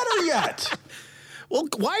I'm not better yet. Well,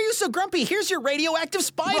 why are you so grumpy? Here's your radioactive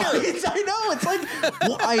spider. Right, I know. It's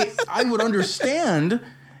well, I would understand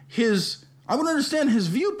his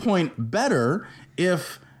viewpoint better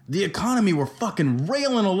if the economy were fucking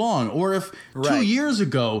railing along, or if 2 years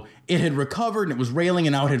ago it had recovered and it was railing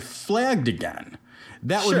and now it had flagged again.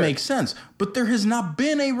 That would make sense. But there has not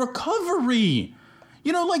been a recovery.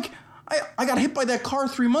 I got hit by that car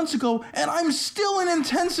 3 months ago, and I'm still in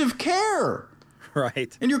intensive care.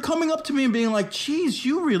 Right. And you're coming up to me and being like, geez,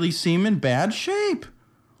 you really seem in bad shape.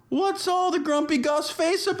 What's all the grumpy Gus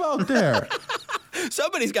face about there?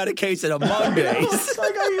 Somebody's got a case of Mondays.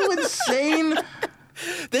 Are you insane?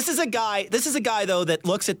 This is a guy though that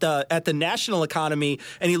looks at the national economy,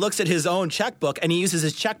 and he looks at his own checkbook, and he uses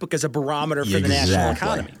his checkbook as a barometer for the national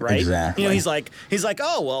economy, right? Exactly. He's like,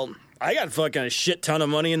 oh well, I got fucking a shit ton of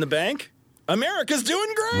money in the bank. America's doing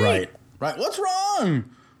great. Right. What's wrong?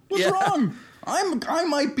 What's wrong? I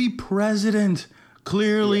might be president.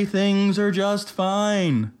 Clearly things are just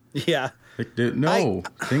fine. Yeah.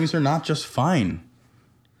 Things are not just fine.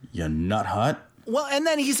 You nut hut. Well, and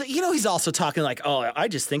then he's also talking oh, I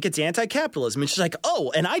just think it's anti-capitalism. And she's like,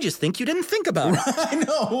 oh, and I just think you didn't think about it. I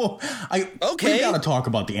know. We got to talk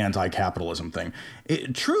about the anti-capitalism thing.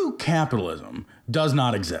 True capitalism does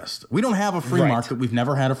not exist. We don't have a free market. We've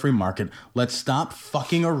never had a free market. Let's stop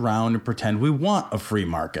fucking around and pretend we want a free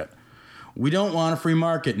market. We don't want a free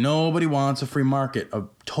market. Nobody wants a free market. A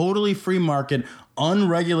totally free market,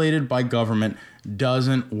 unregulated by government,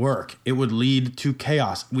 doesn't work. It would lead to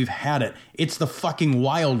chaos. We've had it. It's the fucking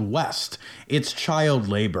Wild West. It's child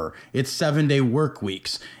labor. It's 7-day work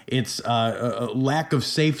weeks. It's a lack of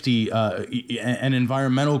safety and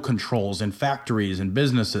environmental controls in factories and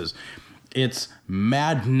businesses. It's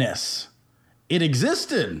madness. It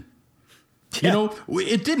existed. Yeah.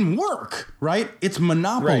 It didn't work, right? It's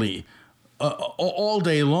monopoly. All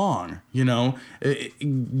day long, look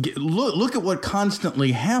at what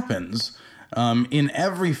constantly happens in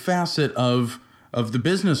every facet of the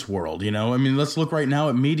business world. Let's look right now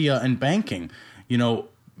at media and banking.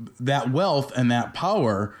 That wealth and that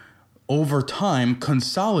power over time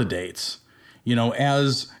consolidates.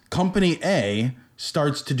 As company A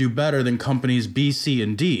starts to do better than companies B, C,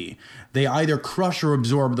 and D, they either crush or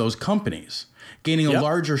absorb those companies, gaining a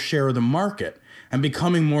larger share of the market and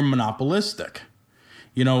becoming more monopolistic.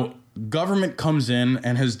 Government comes in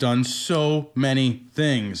and has done so many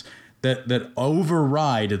things that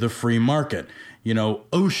override the free market.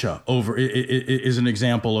 OSHA is an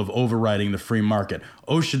example of overriding the free market.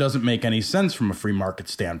 OSHA doesn't make any sense from a free market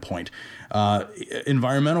standpoint.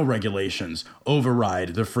 Environmental regulations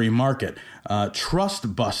override the free market.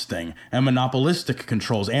 Trust busting and monopolistic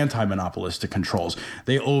controls, anti-monopolistic controls,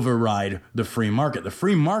 they override the free market. The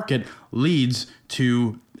free market leads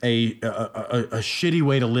to a shitty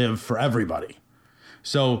way to live for everybody.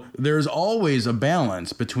 So there's always a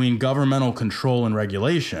balance between governmental control and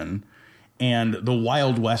regulation and the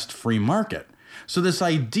Wild West free market. So this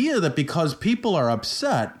idea that because people are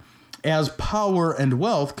upset, as power and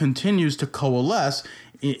wealth continues to coalesce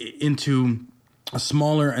into a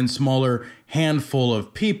smaller and smaller handful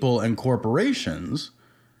of people and corporations,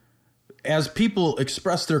 as people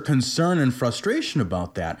express their concern and frustration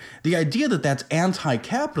about that, the idea that that's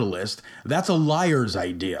anti-capitalist, that's a liar's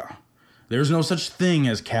idea. There's no such thing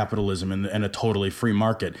as capitalism and a totally free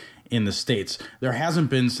market in the States. There hasn't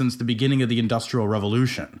been since the beginning of the Industrial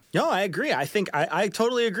Revolution. No, I agree. I think I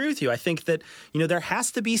totally agree with you. I think that, there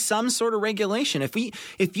has to be some sort of regulation. If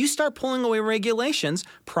you start pulling away regulations,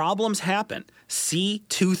 problems happen. See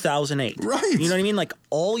 2008. Right. You know what I mean? Like,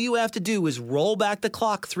 all you have to do is roll back the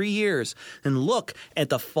clock 3 years and look at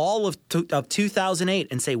the fall of 2008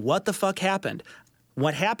 and say, what the fuck happened?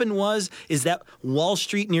 What happened is that Wall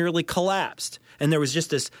Street nearly collapsed. And there was just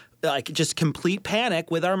this just complete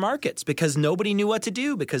panic with our markets because nobody knew what to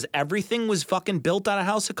do, because everything was fucking built on a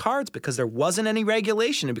house of cards, because there wasn't any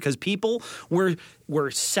regulation, and because people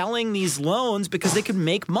were selling these loans because they could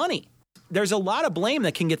make money. There's a lot of blame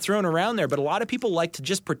that can get thrown around there, but a lot of people like to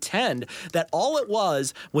just pretend that all it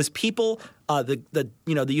was people.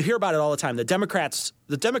 You hear about it all the time. The Democrats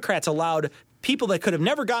allowed people that could have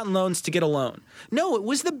never gotten loans to get a loan. No, it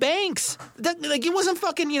was the banks. It wasn't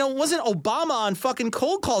fucking. It wasn't Obama on fucking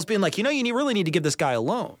cold calls being like, you really need to give this guy a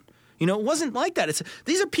loan. It wasn't like that.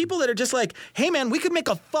 These are people that are just like, hey, man, we could make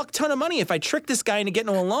a fuck ton of money if I trick this guy into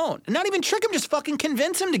getting a loan. And not even trick him, just fucking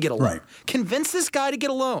convince him to get a loan. Right. Convince this guy to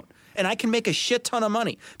get a loan. And I can make a shit ton of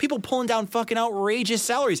money. People pulling down fucking outrageous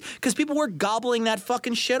salaries because people were gobbling that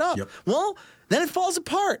fucking shit up. Yep. Well, then it falls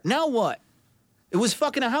apart. Now what? It was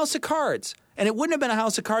fucking a house of cards. And it wouldn't have been a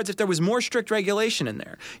house of cards if there was more strict regulation in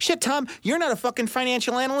there. Shit, Tom, you're not a fucking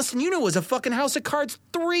financial analyst, and you knew it was a fucking house of cards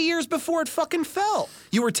 3 years before it fucking fell.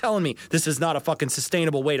 You were telling me this is not a fucking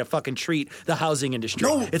sustainable way to fucking treat the housing industry.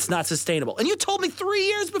 No. It's not sustainable. And you told me 3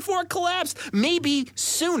 years before it collapsed, maybe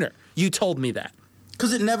sooner. You told me that.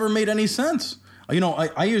 Because it never made any sense.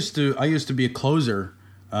 I used to be a closer.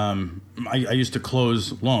 I used to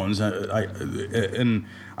close loans, and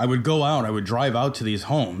I would go out. I would drive out to these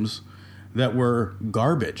homes that were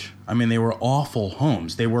garbage. I mean, they were awful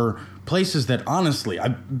homes. They were places that, honestly,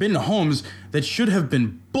 I've been to homes that should have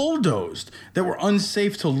been bulldozed, that were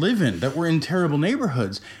unsafe to live in, that were in terrible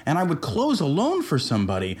neighborhoods. And I would close a loan for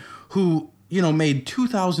somebody who, made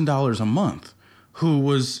 $2,000 a month, who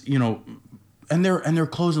was, and they're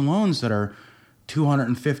closing loans that are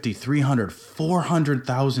 $250,000, $300,000,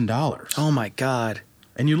 $400,000. Oh my God!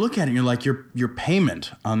 And you look at it, and you're like, your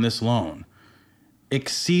payment on this loan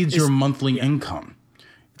exceeds your monthly income.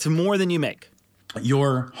 It's more than you make.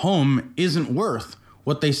 Your home isn't worth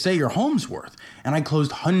what they say your home's worth. And I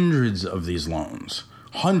closed hundreds of these loans,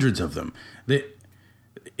 hundreds of them.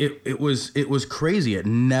 It was crazy. It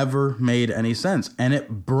never made any sense, and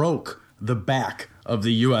it broke the back of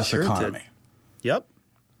the U.S. economy. Did. Yep.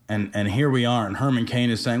 And here we are, and Herman Cain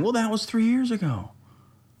is saying, well, that was 3 years ago.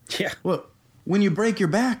 Yeah. Well, when you break your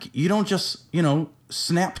back, you don't just,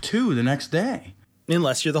 snap to the next day.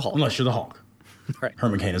 Unless you're the Hulk. Unless you're the Hulk. Right.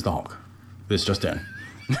 Herman Cain is the Hulk. This just in.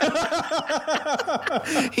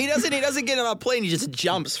 He doesn't get on a plane. He just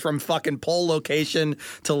jumps from fucking pole location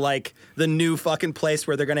to like the new fucking place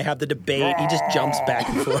where they're going to have the debate. He just jumps back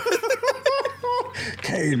and forth.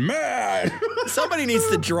 Cain mad. Somebody needs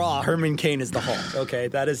to draw Herman Cain as the Hulk. Okay,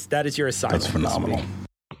 that is your assignment. That's phenomenal.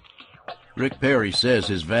 Rick Perry says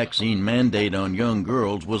his vaccine mandate on young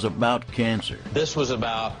girls was about cancer. This was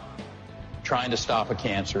about trying to stop a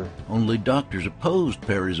cancer. Only doctors opposed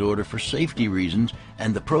Perry's order for safety reasons,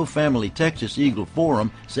 and the pro-family Texas Eagle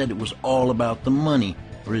Forum said it was all about the money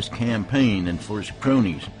for his campaign and for his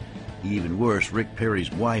cronies. Even worse, Rick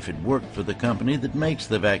Perry's wife had worked for the company that makes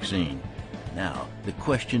the vaccine. Now, the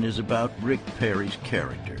question is about Rick Perry's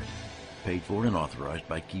character. Paid for and authorized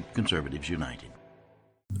by Keep Conservatives United.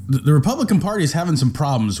 The Republican Party is having some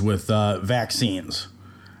problems with vaccines.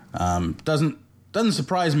 Doesn't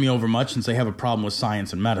surprise me over much since they have a problem with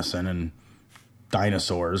science and medicine and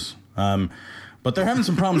dinosaurs. But they're having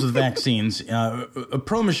some problems with vaccines. A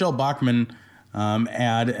pro-Michelle Bachmann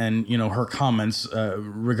ad and her comments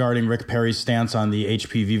regarding Rick Perry's stance on the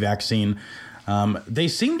HPV vaccine, they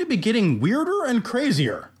seem to be getting weirder and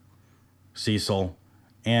crazier, Cecil.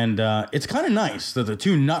 And it's kind of nice that the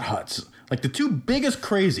two nuthuts, like the two biggest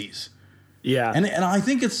crazies. Yeah. And I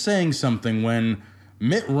think it's saying something when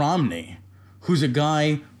Mitt Romney, who's a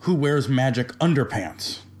guy who wears magic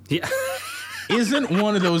underpants, yeah, isn't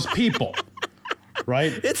one of those people.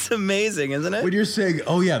 right? It's amazing, isn't it? When you're saying,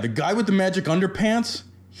 oh yeah, the guy with the magic underpants,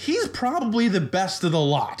 he's probably the best of the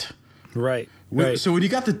lot. Right. So when you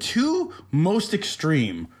got the two most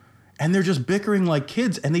extreme, and they're just bickering like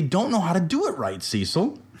kids, and they don't know how to do it right,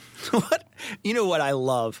 Cecil. What? You know what I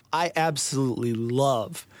love? I absolutely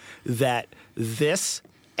love that this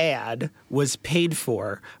ad was paid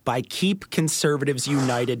for by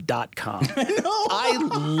KeepConservativesUnited.com. I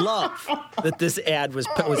love that this ad was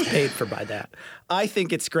paid for by that. I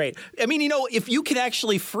think it's great. I mean, if you can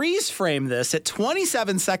actually freeze frame this at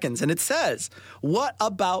 27 seconds and it says, what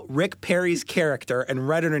about Rick Perry's character? And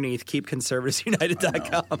right underneath,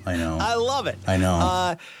 KeepConservativesUnited.com. I know. I love it. I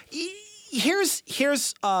know. Here's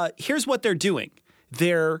what they're doing.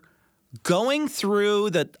 They're going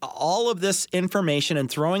through all of this information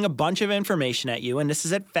and throwing a bunch of information at you, and this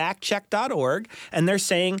is at factcheck.org, and they're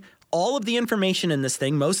saying all of the information in this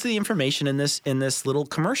thing, most of the information in this little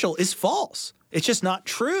commercial is false. It's just not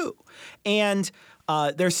true. And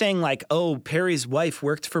they're saying like, oh, Perry's wife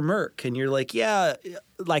worked for Merck, and you're like, yeah,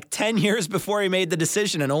 like 10 years before he made the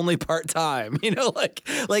decision and only part-time,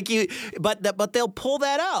 but they'll pull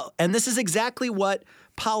that out. And this is exactly what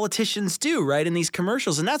politicians do, right, in these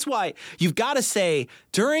commercials. And that's why you've got to say,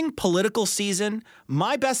 during political season,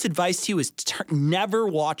 my best advice to you is never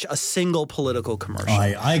watch a single political commercial.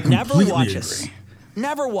 I completely agree.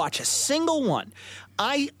 Never watch a single one.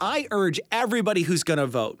 I urge everybody who's going to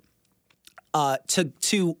vote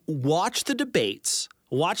to watch the debates,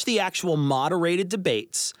 watch the actual moderated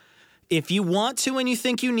debates. If you want to and you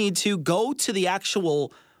think you need to, go to the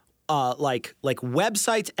actual like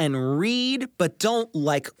websites and read, but don't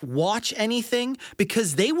watch anything,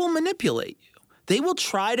 because they will manipulate you. They will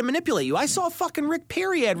try to manipulate you. I saw a fucking Rick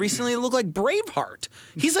Perry ad recently that looked like Braveheart.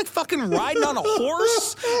 He's like fucking riding on a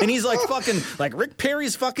horse, and he's like fucking Rick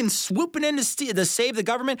Perry's fucking swooping in to save the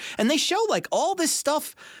government. And they show all this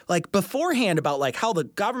stuff beforehand about how the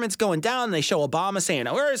government's going down. And they show Obama saying,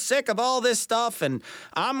 we're sick of all this stuff, and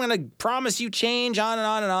I'm gonna promise you change, on and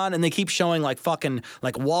on and on. And they keep showing fucking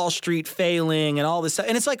Wall Street failing and all this stuff,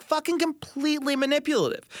 and it's fucking completely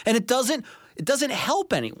manipulative, and it doesn't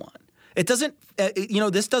help anyone. It doesn't,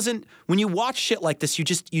 this doesn't, when you watch shit like this, you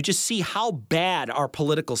just see how bad our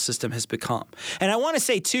political system has become. And I want to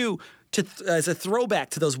say, too, as a throwback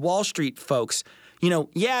to those Wall Street folks,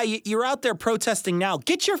 you're out there protesting now.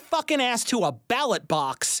 Get your fucking ass to a ballot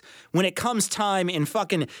box when it comes time and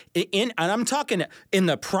I'm talking in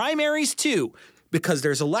the primaries, too. Because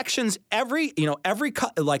there's elections twice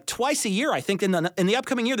a year. I think in the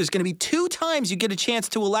upcoming year, there's going to be 2 times you get a chance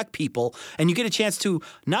to elect people, and you get a chance to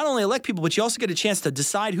not only elect people, but you also get a chance to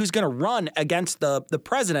decide who's going to run against the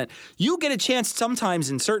president. You get a chance sometimes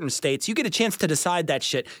in certain states. You get a chance to decide that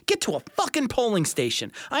shit. Get to a fucking polling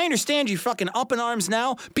station. I understand you're fucking up in arms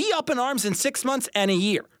now. Be up in arms in 6 months and a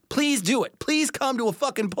year. Please do it. Please come to a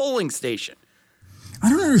fucking polling station. I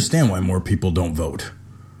don't understand why more people don't vote.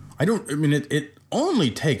 It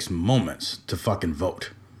only takes moments to fucking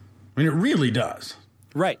vote. It really does.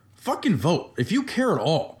 Right. Fucking vote if you care at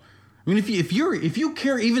all. If you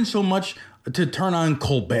care even so much to turn on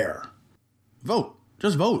Colbert, vote.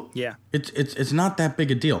 Just vote. Yeah. It's not that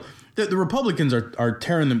big a deal. The Republicans are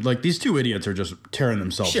tearing them, these two idiots are just tearing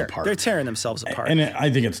themselves apart. They're tearing themselves apart. And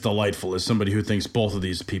I think it's delightful as somebody who thinks both of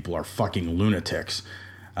these people are fucking lunatics.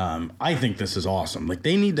 I think this is awesome.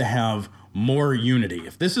 They need to have more unity.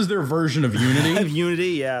 If this is their version of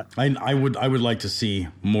unity, yeah, I would like to see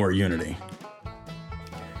more unity.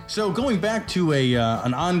 So going back to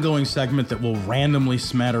an ongoing segment that will randomly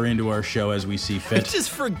smatter into our show as we see fit. Just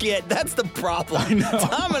forget. That's the problem. I know.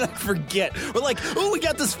 Tom and I forget. We're like, oh, we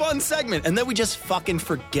got this fun segment, and then we just fucking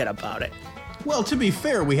forget about it. Well, to be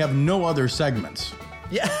fair, we have no other segments.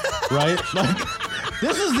 Yeah. Right?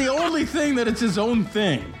 This is the only thing that it's his own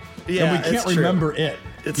thing. Yeah, and we can't remember it.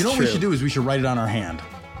 It's what true. we should do is we should write it on our hand.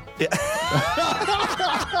 Yeah.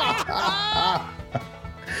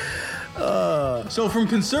 So from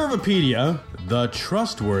Conservapedia, the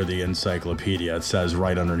trustworthy encyclopedia, it says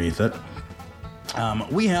right underneath it,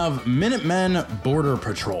 we have Minutemen Border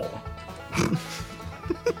Patrol.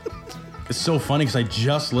 It's so funny because I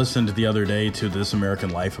just listened the other day to This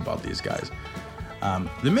American Life about these guys.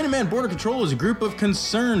 The Minuteman Border Patrol is a group of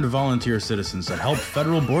concerned volunteer citizens that help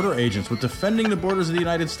federal border agents with defending the borders of the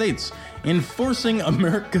United States, enforcing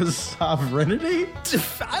America's sovereignty.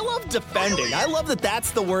 I love defending. I love that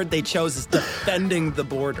that's the word they chose, is defending the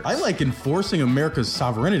borders. I like enforcing America's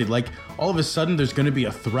sovereignty. All of a sudden, there's going to be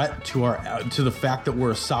a threat to the fact that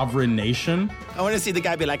we're a sovereign nation. I want to see the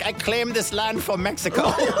guy be like, I claim this land for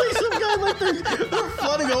Mexico. Some guy they're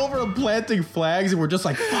flooding over and planting flags, and we're just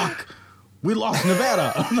like, fuck. We lost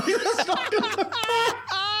Nevada.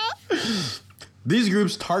 These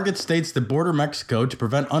groups target states that border Mexico to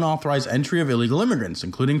prevent unauthorized entry of illegal immigrants,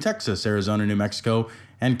 including Texas, Arizona, New Mexico,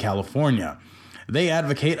 and California. They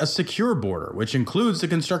advocate a secure border, which includes the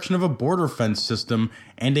construction of a border fence system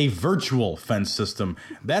and a virtual fence system.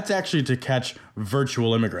 That's actually to catch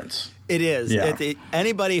virtual immigrants. It is. Yeah.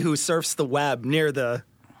 Anybody who surfs the web near the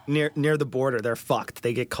border, they're fucked.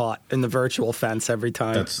 They get caught in the virtual fence every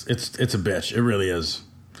time. It's a bitch. It really is.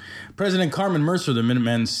 President Carmen Mercer of the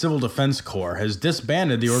Minutemen Civil Defense Corps has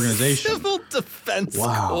disbanded the organization. Civil Defense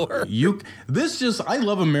Corps. I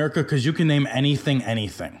love America because you can name anything.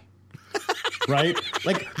 Right?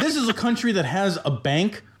 Like, this is a country that has a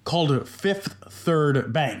bank called Fifth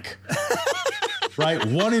Third Bank. Right?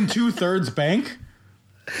 1 2/3 bank?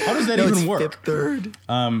 How does that even work? Fifth Third.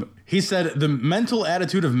 He said, the mental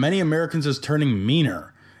attitude of many Americans is turning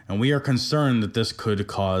meaner, and we are concerned that this could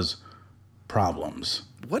cause problems.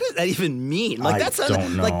 What does that even mean? I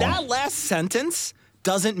don't know. Like, that last sentence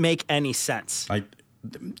doesn't make any sense. Like,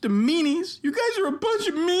 the meanies. You guys are a bunch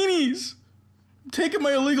of meanies. Taking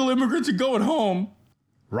my illegal immigrants and going home.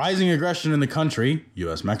 Rising aggression in the country,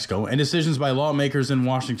 U.S., Mexico, and decisions by lawmakers in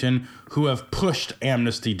Washington who have pushed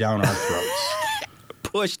amnesty down our throats.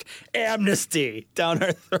 Pushed amnesty down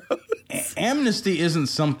our throats. Amnesty isn't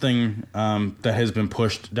something that has been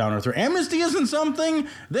pushed down our throat. Amnesty isn't something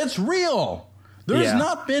that's real. There's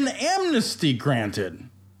not been amnesty granted.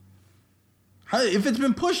 If it's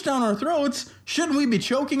been pushed down our throats, shouldn't we be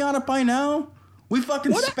choking on it by now? We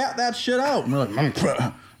fucking spat that shit out. And we're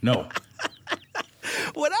like, no.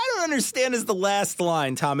 What I don't understand is the last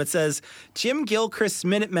line, Tom. It says, Jim Gilchrist's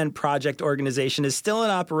Minutemen Project organization is still in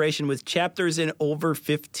operation with chapters in over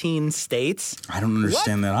 15 states. I don't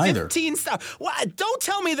understand that either. 15 states? Don't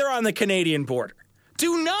tell me they're on the Canadian border.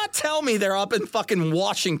 Do not tell me they're up in fucking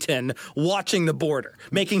Washington watching the border,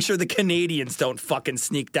 making sure the Canadians don't fucking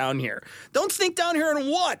sneak down here. Don't sneak down here and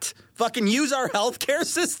what? Fucking use our healthcare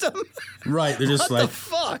system? Right. They're just what the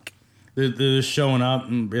fuck? They're just showing up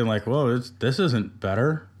and being like, whoa, this isn't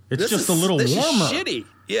better. It's just a little this warmer. Is shitty.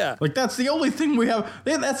 Yeah. Like, that's the only thing we have.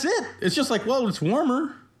 That's it. It's just like, well, it's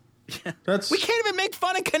warmer. Yeah. We can't even make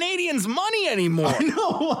fun of Canadians' money anymore. I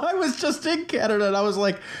know. I was just in Canada and I was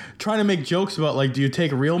like trying to make jokes about, like, do you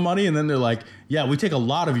take real money? And then they're like, yeah, we take a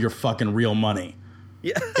lot of your fucking real money.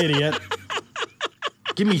 Yeah. Idiot.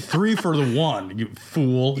 Give me 3 for the 1, you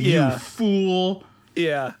fool. Yeah. You fool.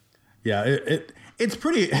 Yeah. Yeah. It's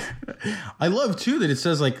pretty. I love, too, that it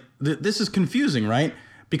says, like, this is confusing, right?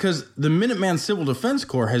 Because the Minuteman Civil Defense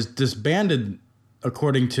Corps has disbanded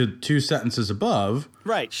according to 2 sentences above.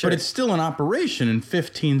 Right, sure. But it's still in operation in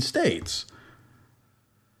 15 states.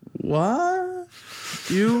 What?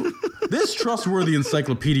 This trustworthy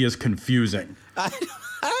encyclopedia is confusing.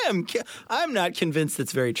 I'm not convinced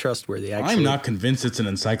it's very trustworthy, actually. I'm not convinced it's an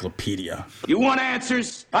encyclopedia. You want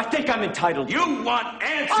answers? I think I'm entitled. You want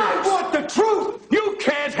answers? I want the truth! You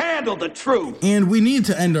can't handle the truth! And we need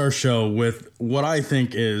to end our show with what I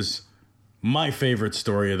think is my favorite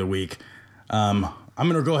story of the week. I'm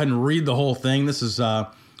going to go ahead and read the whole thing. This is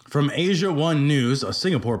from Asia One News, a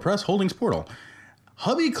Singapore Press Holdings portal.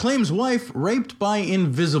 Hubby claims wife raped by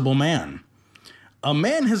invisible man. A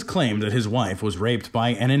man has claimed that his wife was raped by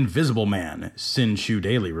an invisible man, Sin Chu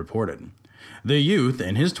Daily reported. The youth,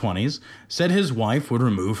 in his 20s, said his wife would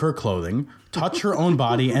remove her clothing, touch her own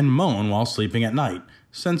body, and moan while sleeping at night,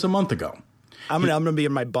 since a month ago. I'm gonna be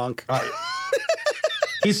in my bunk.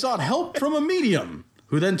 He sought help from a medium,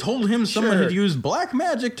 who then told him someone had used black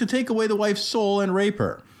magic to take away the wife's soul and rape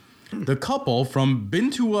her. The couple from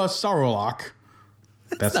Bintua Sarawak,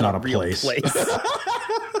 that's not a place.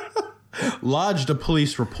 Lodged a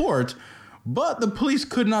police report, but the police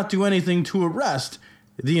could not do anything to arrest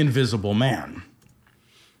the invisible man.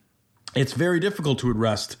 It's very difficult to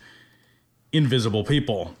arrest invisible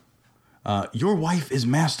people. Your wife is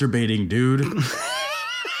masturbating, dude.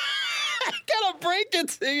 Break it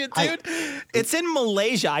to you, dude. It's in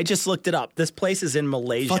Malaysia. I just looked it up. This place is in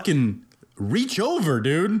Malaysia. Fucking reach over,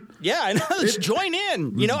 dude. Yeah, I know. Just join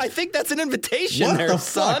in. You know, I think that's an invitation what there, the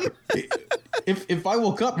son. If I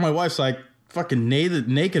woke up, my wife's like fucking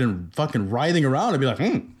naked and fucking writhing around, I'd be like,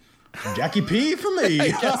 Jackie P for me.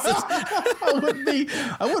 I wouldn't be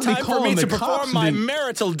Time calling for me the to cops perform my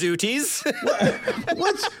marital duties.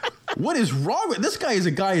 What is wrong with this guy? Is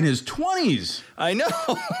a guy in his 20s. I know.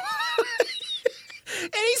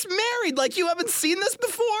 And he's married. Like, you haven't seen this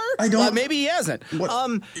before? I don't. Well, maybe he hasn't.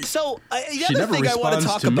 So the other thing I want to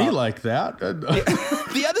talk to about. me like that.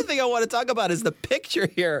 The other thing I want to talk about is the picture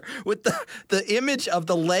here with the image of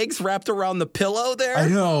the legs wrapped around the pillow there. I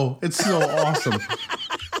know. It's so awesome.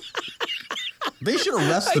 They should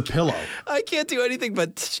arrest the pillow. I can't do anything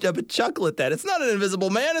but chuckle at that. It's not an invisible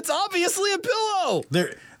man. It's obviously a pillow.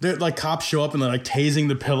 They're like cops show up and they're like tasing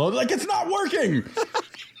the pillow. They're like, it's not working.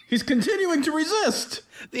 He's continuing to resist.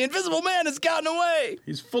 The invisible man has gotten away.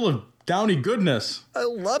 He's full of downy goodness. I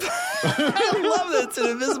love that it's an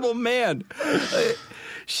invisible man.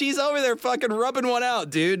 She's over there fucking rubbing one out,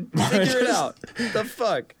 dude. Figure it out. The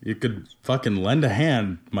fuck? You could fucking lend a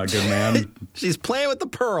hand, my good man. She's playing with the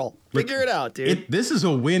pearl. Figure it out, dude. This is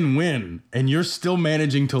a win-win, and you're still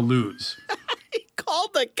managing to lose. He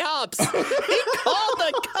called the cops.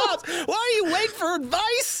 Why are you waiting for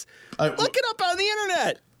advice? Look it up on the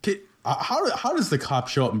internet. How does the cop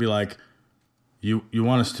show up and be like, you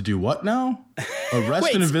want us to do what now?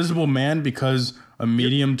 Arrest an invisible man because a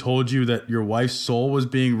medium told you that your wife's soul was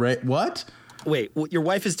being raped? What? Wait, your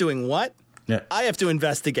wife is doing what? Yeah. I have to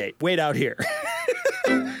investigate. Wait out here.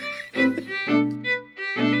 All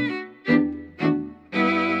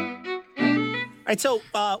right, so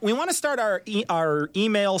we want to start our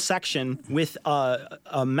email section with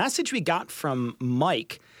a message we got from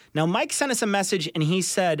Mike. Now, Mike sent us a message, and he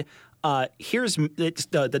said,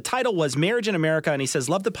 the title was Marriage in America, and he says,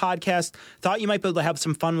 love the podcast. Thought you might be able to have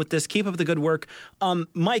some fun with this. Keep up the good work.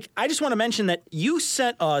 Mike, I just want to mention that you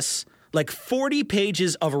sent us like 40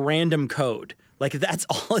 pages of random code. Like, that's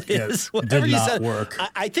all it is. Whatever did not work.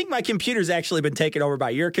 I think my computer's actually been taken over by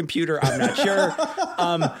your computer. I'm not sure.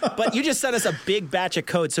 But you just sent us a big batch of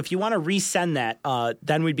code. So if you want to resend that,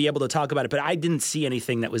 then we'd be able to talk about it. But I didn't see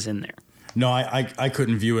anything that was in there. No, I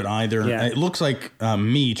couldn't view it either. Yeah. It looks like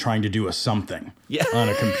me trying to do a something on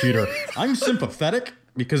a computer. I'm sympathetic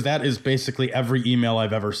because that is basically every email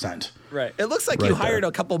I've ever sent. Right. It looks like you hired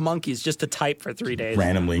a couple monkeys just to type for 3 days.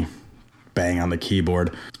 Randomly bang on the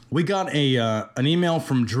keyboard. We got an email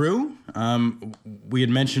from Drew. We had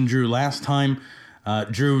mentioned Drew last time.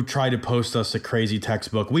 Drew tried to post us a crazy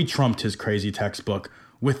textbook. We trumped his crazy textbook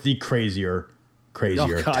with the crazier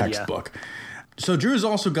textbook. Yeah. So Drew's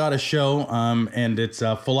also got a show, and it's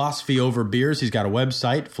Philosophy Over Beers. He's got a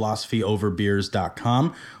website,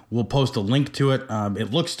 philosophyoverbeers.com. We'll post a link to it.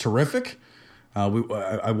 It looks terrific.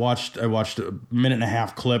 I watched a minute and a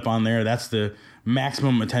half clip on there. That's the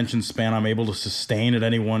maximum attention span I'm able to sustain at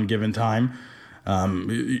any one given time.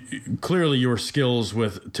 Clearly, your skills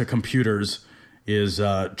to computers is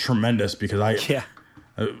tremendous because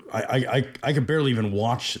I could barely even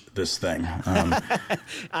watch this thing.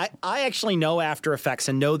 I actually know After Effects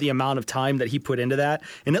and know the amount of time that he put into that,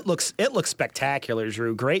 and it looks spectacular,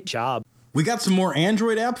 Drew. Great job. We got some more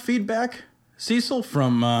Android app feedback, Cecil,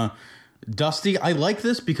 from Dusty. I like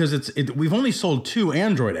this because we've only sold 2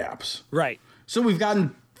 Android apps. Right. So we've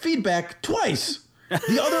gotten feedback twice.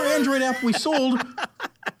 The other Android app we sold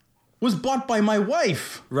was bought by my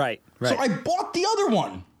wife. Right. So I bought the other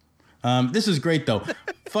one. This is great, though.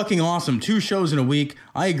 Fucking awesome. 2 shows in a week.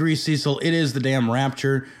 I agree, Cecil. It is the damn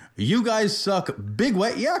rapture. You guys suck big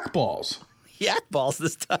wet yak balls. Yak balls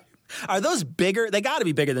this time. Are those bigger? They got to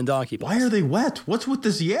be bigger than donkey balls. Why are they wet? What's with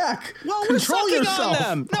this yak? Well, Control we're sucking yourself.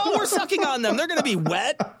 on them. No, we're sucking on them. They're going to be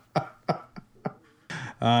wet.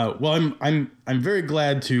 Well, I'm very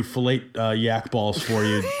glad to fillet yak balls for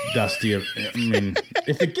you, Dusty. I mean,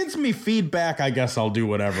 if it gets me feedback, I guess I'll do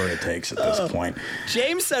whatever it takes at this point.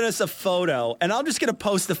 James sent us a photo, and I'm just going to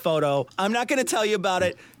post the photo. I'm not going to tell you about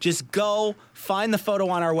it. Just go find the photo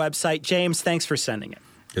on our website. James, thanks for sending it.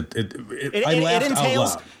 I laughed out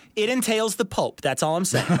loud. It entails the Pope. That's all I'm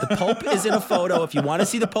saying. The Pope is in a photo. If you want to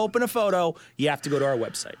see the Pope in a photo, you have to go to our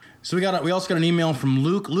website. So we also got an email from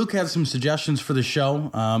Luke. Luke had some suggestions for the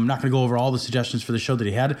show. I'm not going to go over all the suggestions for the show that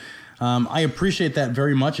he had. I appreciate that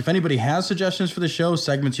very much. If anybody has suggestions for the show,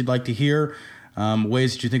 segments you'd like to hear,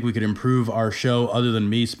 ways that you think we could improve our show other than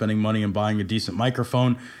me spending money and buying a decent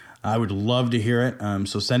microphone, I would love to hear it.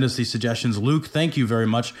 So send us these suggestions. Luke, thank you very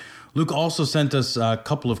much. Luke also sent us a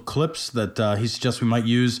couple of clips that he suggests we might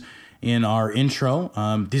use in our intro.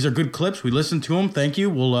 These are good clips. We listened to them. Thank you.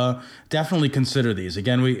 We'll definitely consider these.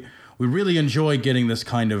 Again, we really enjoy getting this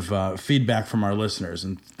kind of feedback from our listeners,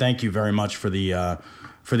 and thank you very much for the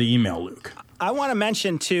email, Luke. I want to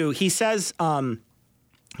mention too. He says, one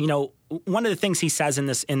of the things he says in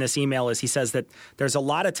this email is he says that there's a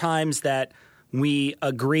lot of times that we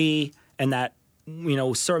agree and that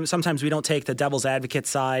sometimes we don't take the devil's advocate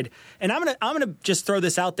side. And I'm gonna just throw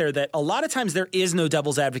this out there that a lot of times there is no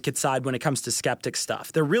devil's advocate side when it comes to skeptic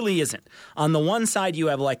stuff. There really isn't. On the one side you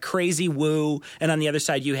have like crazy woo, and on the other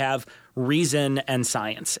side you have reason and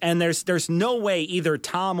science. And there's no way either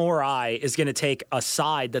Tom or I is going to take a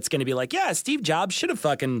side that's going to be like, yeah, Steve Jobs should have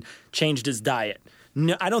fucking changed his diet.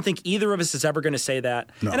 No, I don't think either of us is ever going to say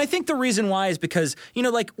that. No. And I think the reason why is because,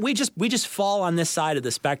 like we just fall on this side of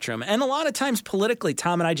the spectrum. And a lot of times politically,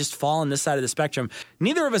 Tom and I just fall on this side of the spectrum.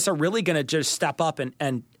 Neither of us are really going to just step up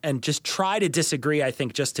and just try to disagree, I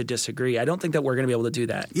think, just to disagree. I don't think that we're going to be able to do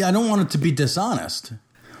that. Yeah, I don't want it to be dishonest.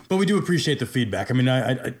 But we do appreciate the feedback. I mean,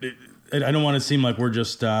 I don't want it to seem like we're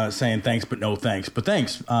just saying thanks, but no thanks. But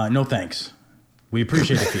thanks, no thanks. We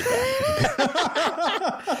appreciate the feedback.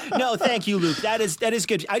 No, thank you, Luke. That is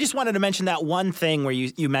good. I just wanted to mention that one thing where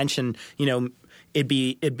you mentioned,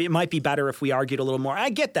 it might be better if we argued a little more. I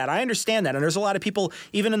get that. I understand that. And there's a lot of people,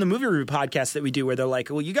 even in the movie review podcast that we do, where they're like,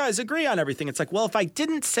 well, you guys agree on everything. It's like, well, if I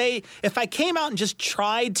came out and just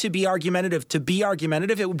tried to be argumentative,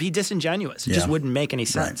 it would be disingenuous. It just wouldn't make any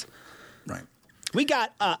sense. Right. We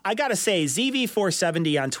got, I got to say,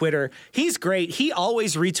 ZV470 on Twitter. He's great. He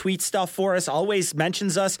always retweets stuff for us, always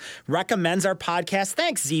mentions us, recommends our podcast.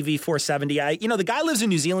 Thanks, ZV470. The guy lives in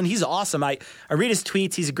New Zealand. He's awesome. I read his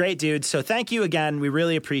tweets. He's a great dude. So thank you again. We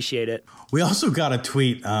really appreciate it. We also got a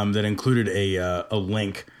tweet that included a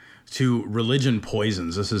link to Religion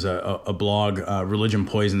Poisons. This is a blog,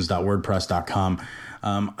 religionpoisons.wordpress.com.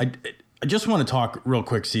 I just want to talk real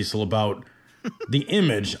quick, Cecil, about the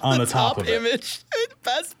image on the top of it. Image.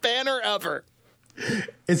 Best banner ever.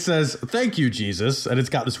 It says, "Thank you, Jesus." And it's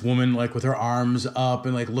got this woman like with her arms up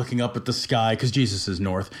and like looking up at the sky because Jesus is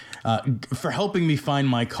north, for helping me find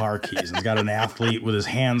my car keys. And it's got an athlete with his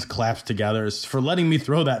hands clasped together. It's for letting me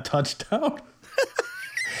throw that touchdown. And then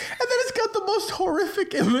it's got the most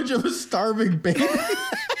horrific image of a starving baby.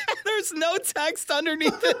 There's no text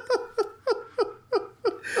underneath it.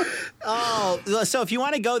 Oh, so if you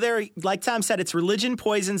want to go there, like Tom said, it's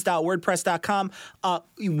religionpoisons.wordpress.com.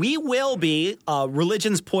 We will be,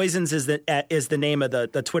 Religions Poisons is the name of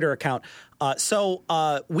the Twitter account. So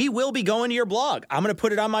we will be going to your blog. I'm going to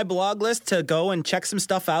put it on my blog list to go and check some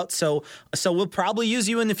stuff out. So we'll probably use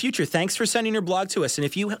you in the future. Thanks for sending your blog to us. And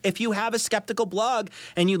if you have a skeptical blog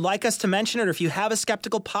and you'd like us to mention it, or if you have a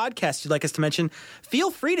skeptical podcast you'd like us to mention, feel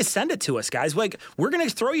free to send it to us, guys. Like, we're going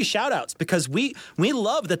to throw you shout outs because we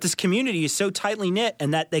love that this community is so tightly knit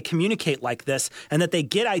and that they communicate like this and that they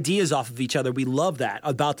get ideas off of each other. We love that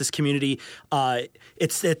about this community.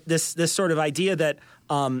 It's this sort of idea that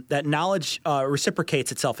that knowledge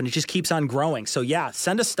reciprocates itself and it just keeps on growing. So yeah,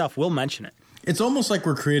 send us stuff. We'll mention it. It's almost like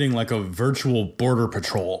we're creating like a virtual border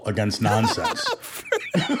patrol against nonsense.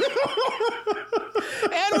 And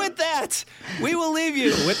with that, we will leave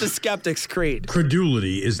you with the Skeptic's Creed.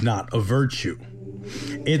 Credulity is not a virtue.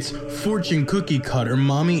 It's fortune cookie cutter,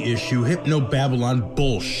 mommy issue, hypno-Babylon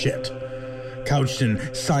bullshit. Couched in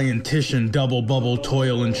scientician, double bubble,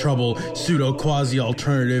 toil and trouble, pseudo quasi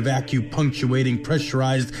alternative, acupunctuating,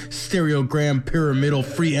 pressurized, stereogram, pyramidal,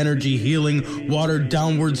 free energy healing, watered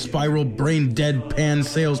downward spiral, brain dead pan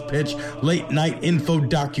sales pitch, late night info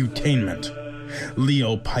docutainment.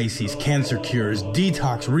 Leo, Pisces, cancer cures,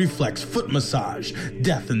 detox, reflex, foot massage,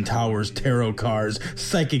 death and towers, tarot cards,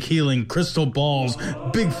 psychic healing, crystal balls,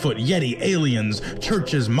 Bigfoot, Yeti, aliens,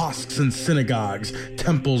 churches, mosques and synagogues,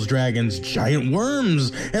 temples, dragons, giant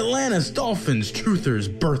worms, Atlantis, dolphins, truthers,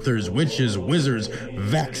 birthers, witches, wizards,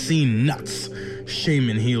 vaccine nuts,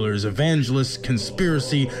 shaman healers, evangelists,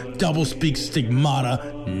 conspiracy, doublespeak,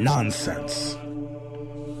 stigmata, nonsense.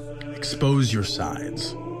 Expose your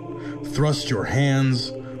sides. Thrust your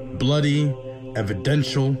hands, bloody,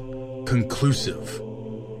 evidential, conclusive.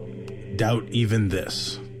 Doubt even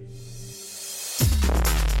this.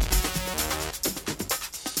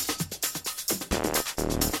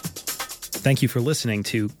 Thank you for listening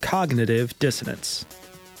to Cognitive Dissonance.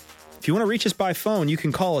 If you want to reach us by phone, you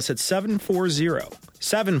can call us at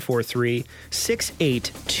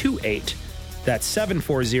 740-743-6828. That's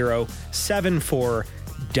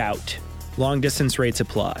 740-74-DOUBT. Long distance rates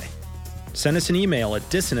apply. Send us an email at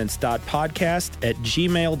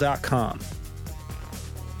dissonance.podcast@gmail.com.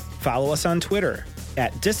 Follow us on Twitter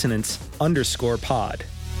at dissonance_pod.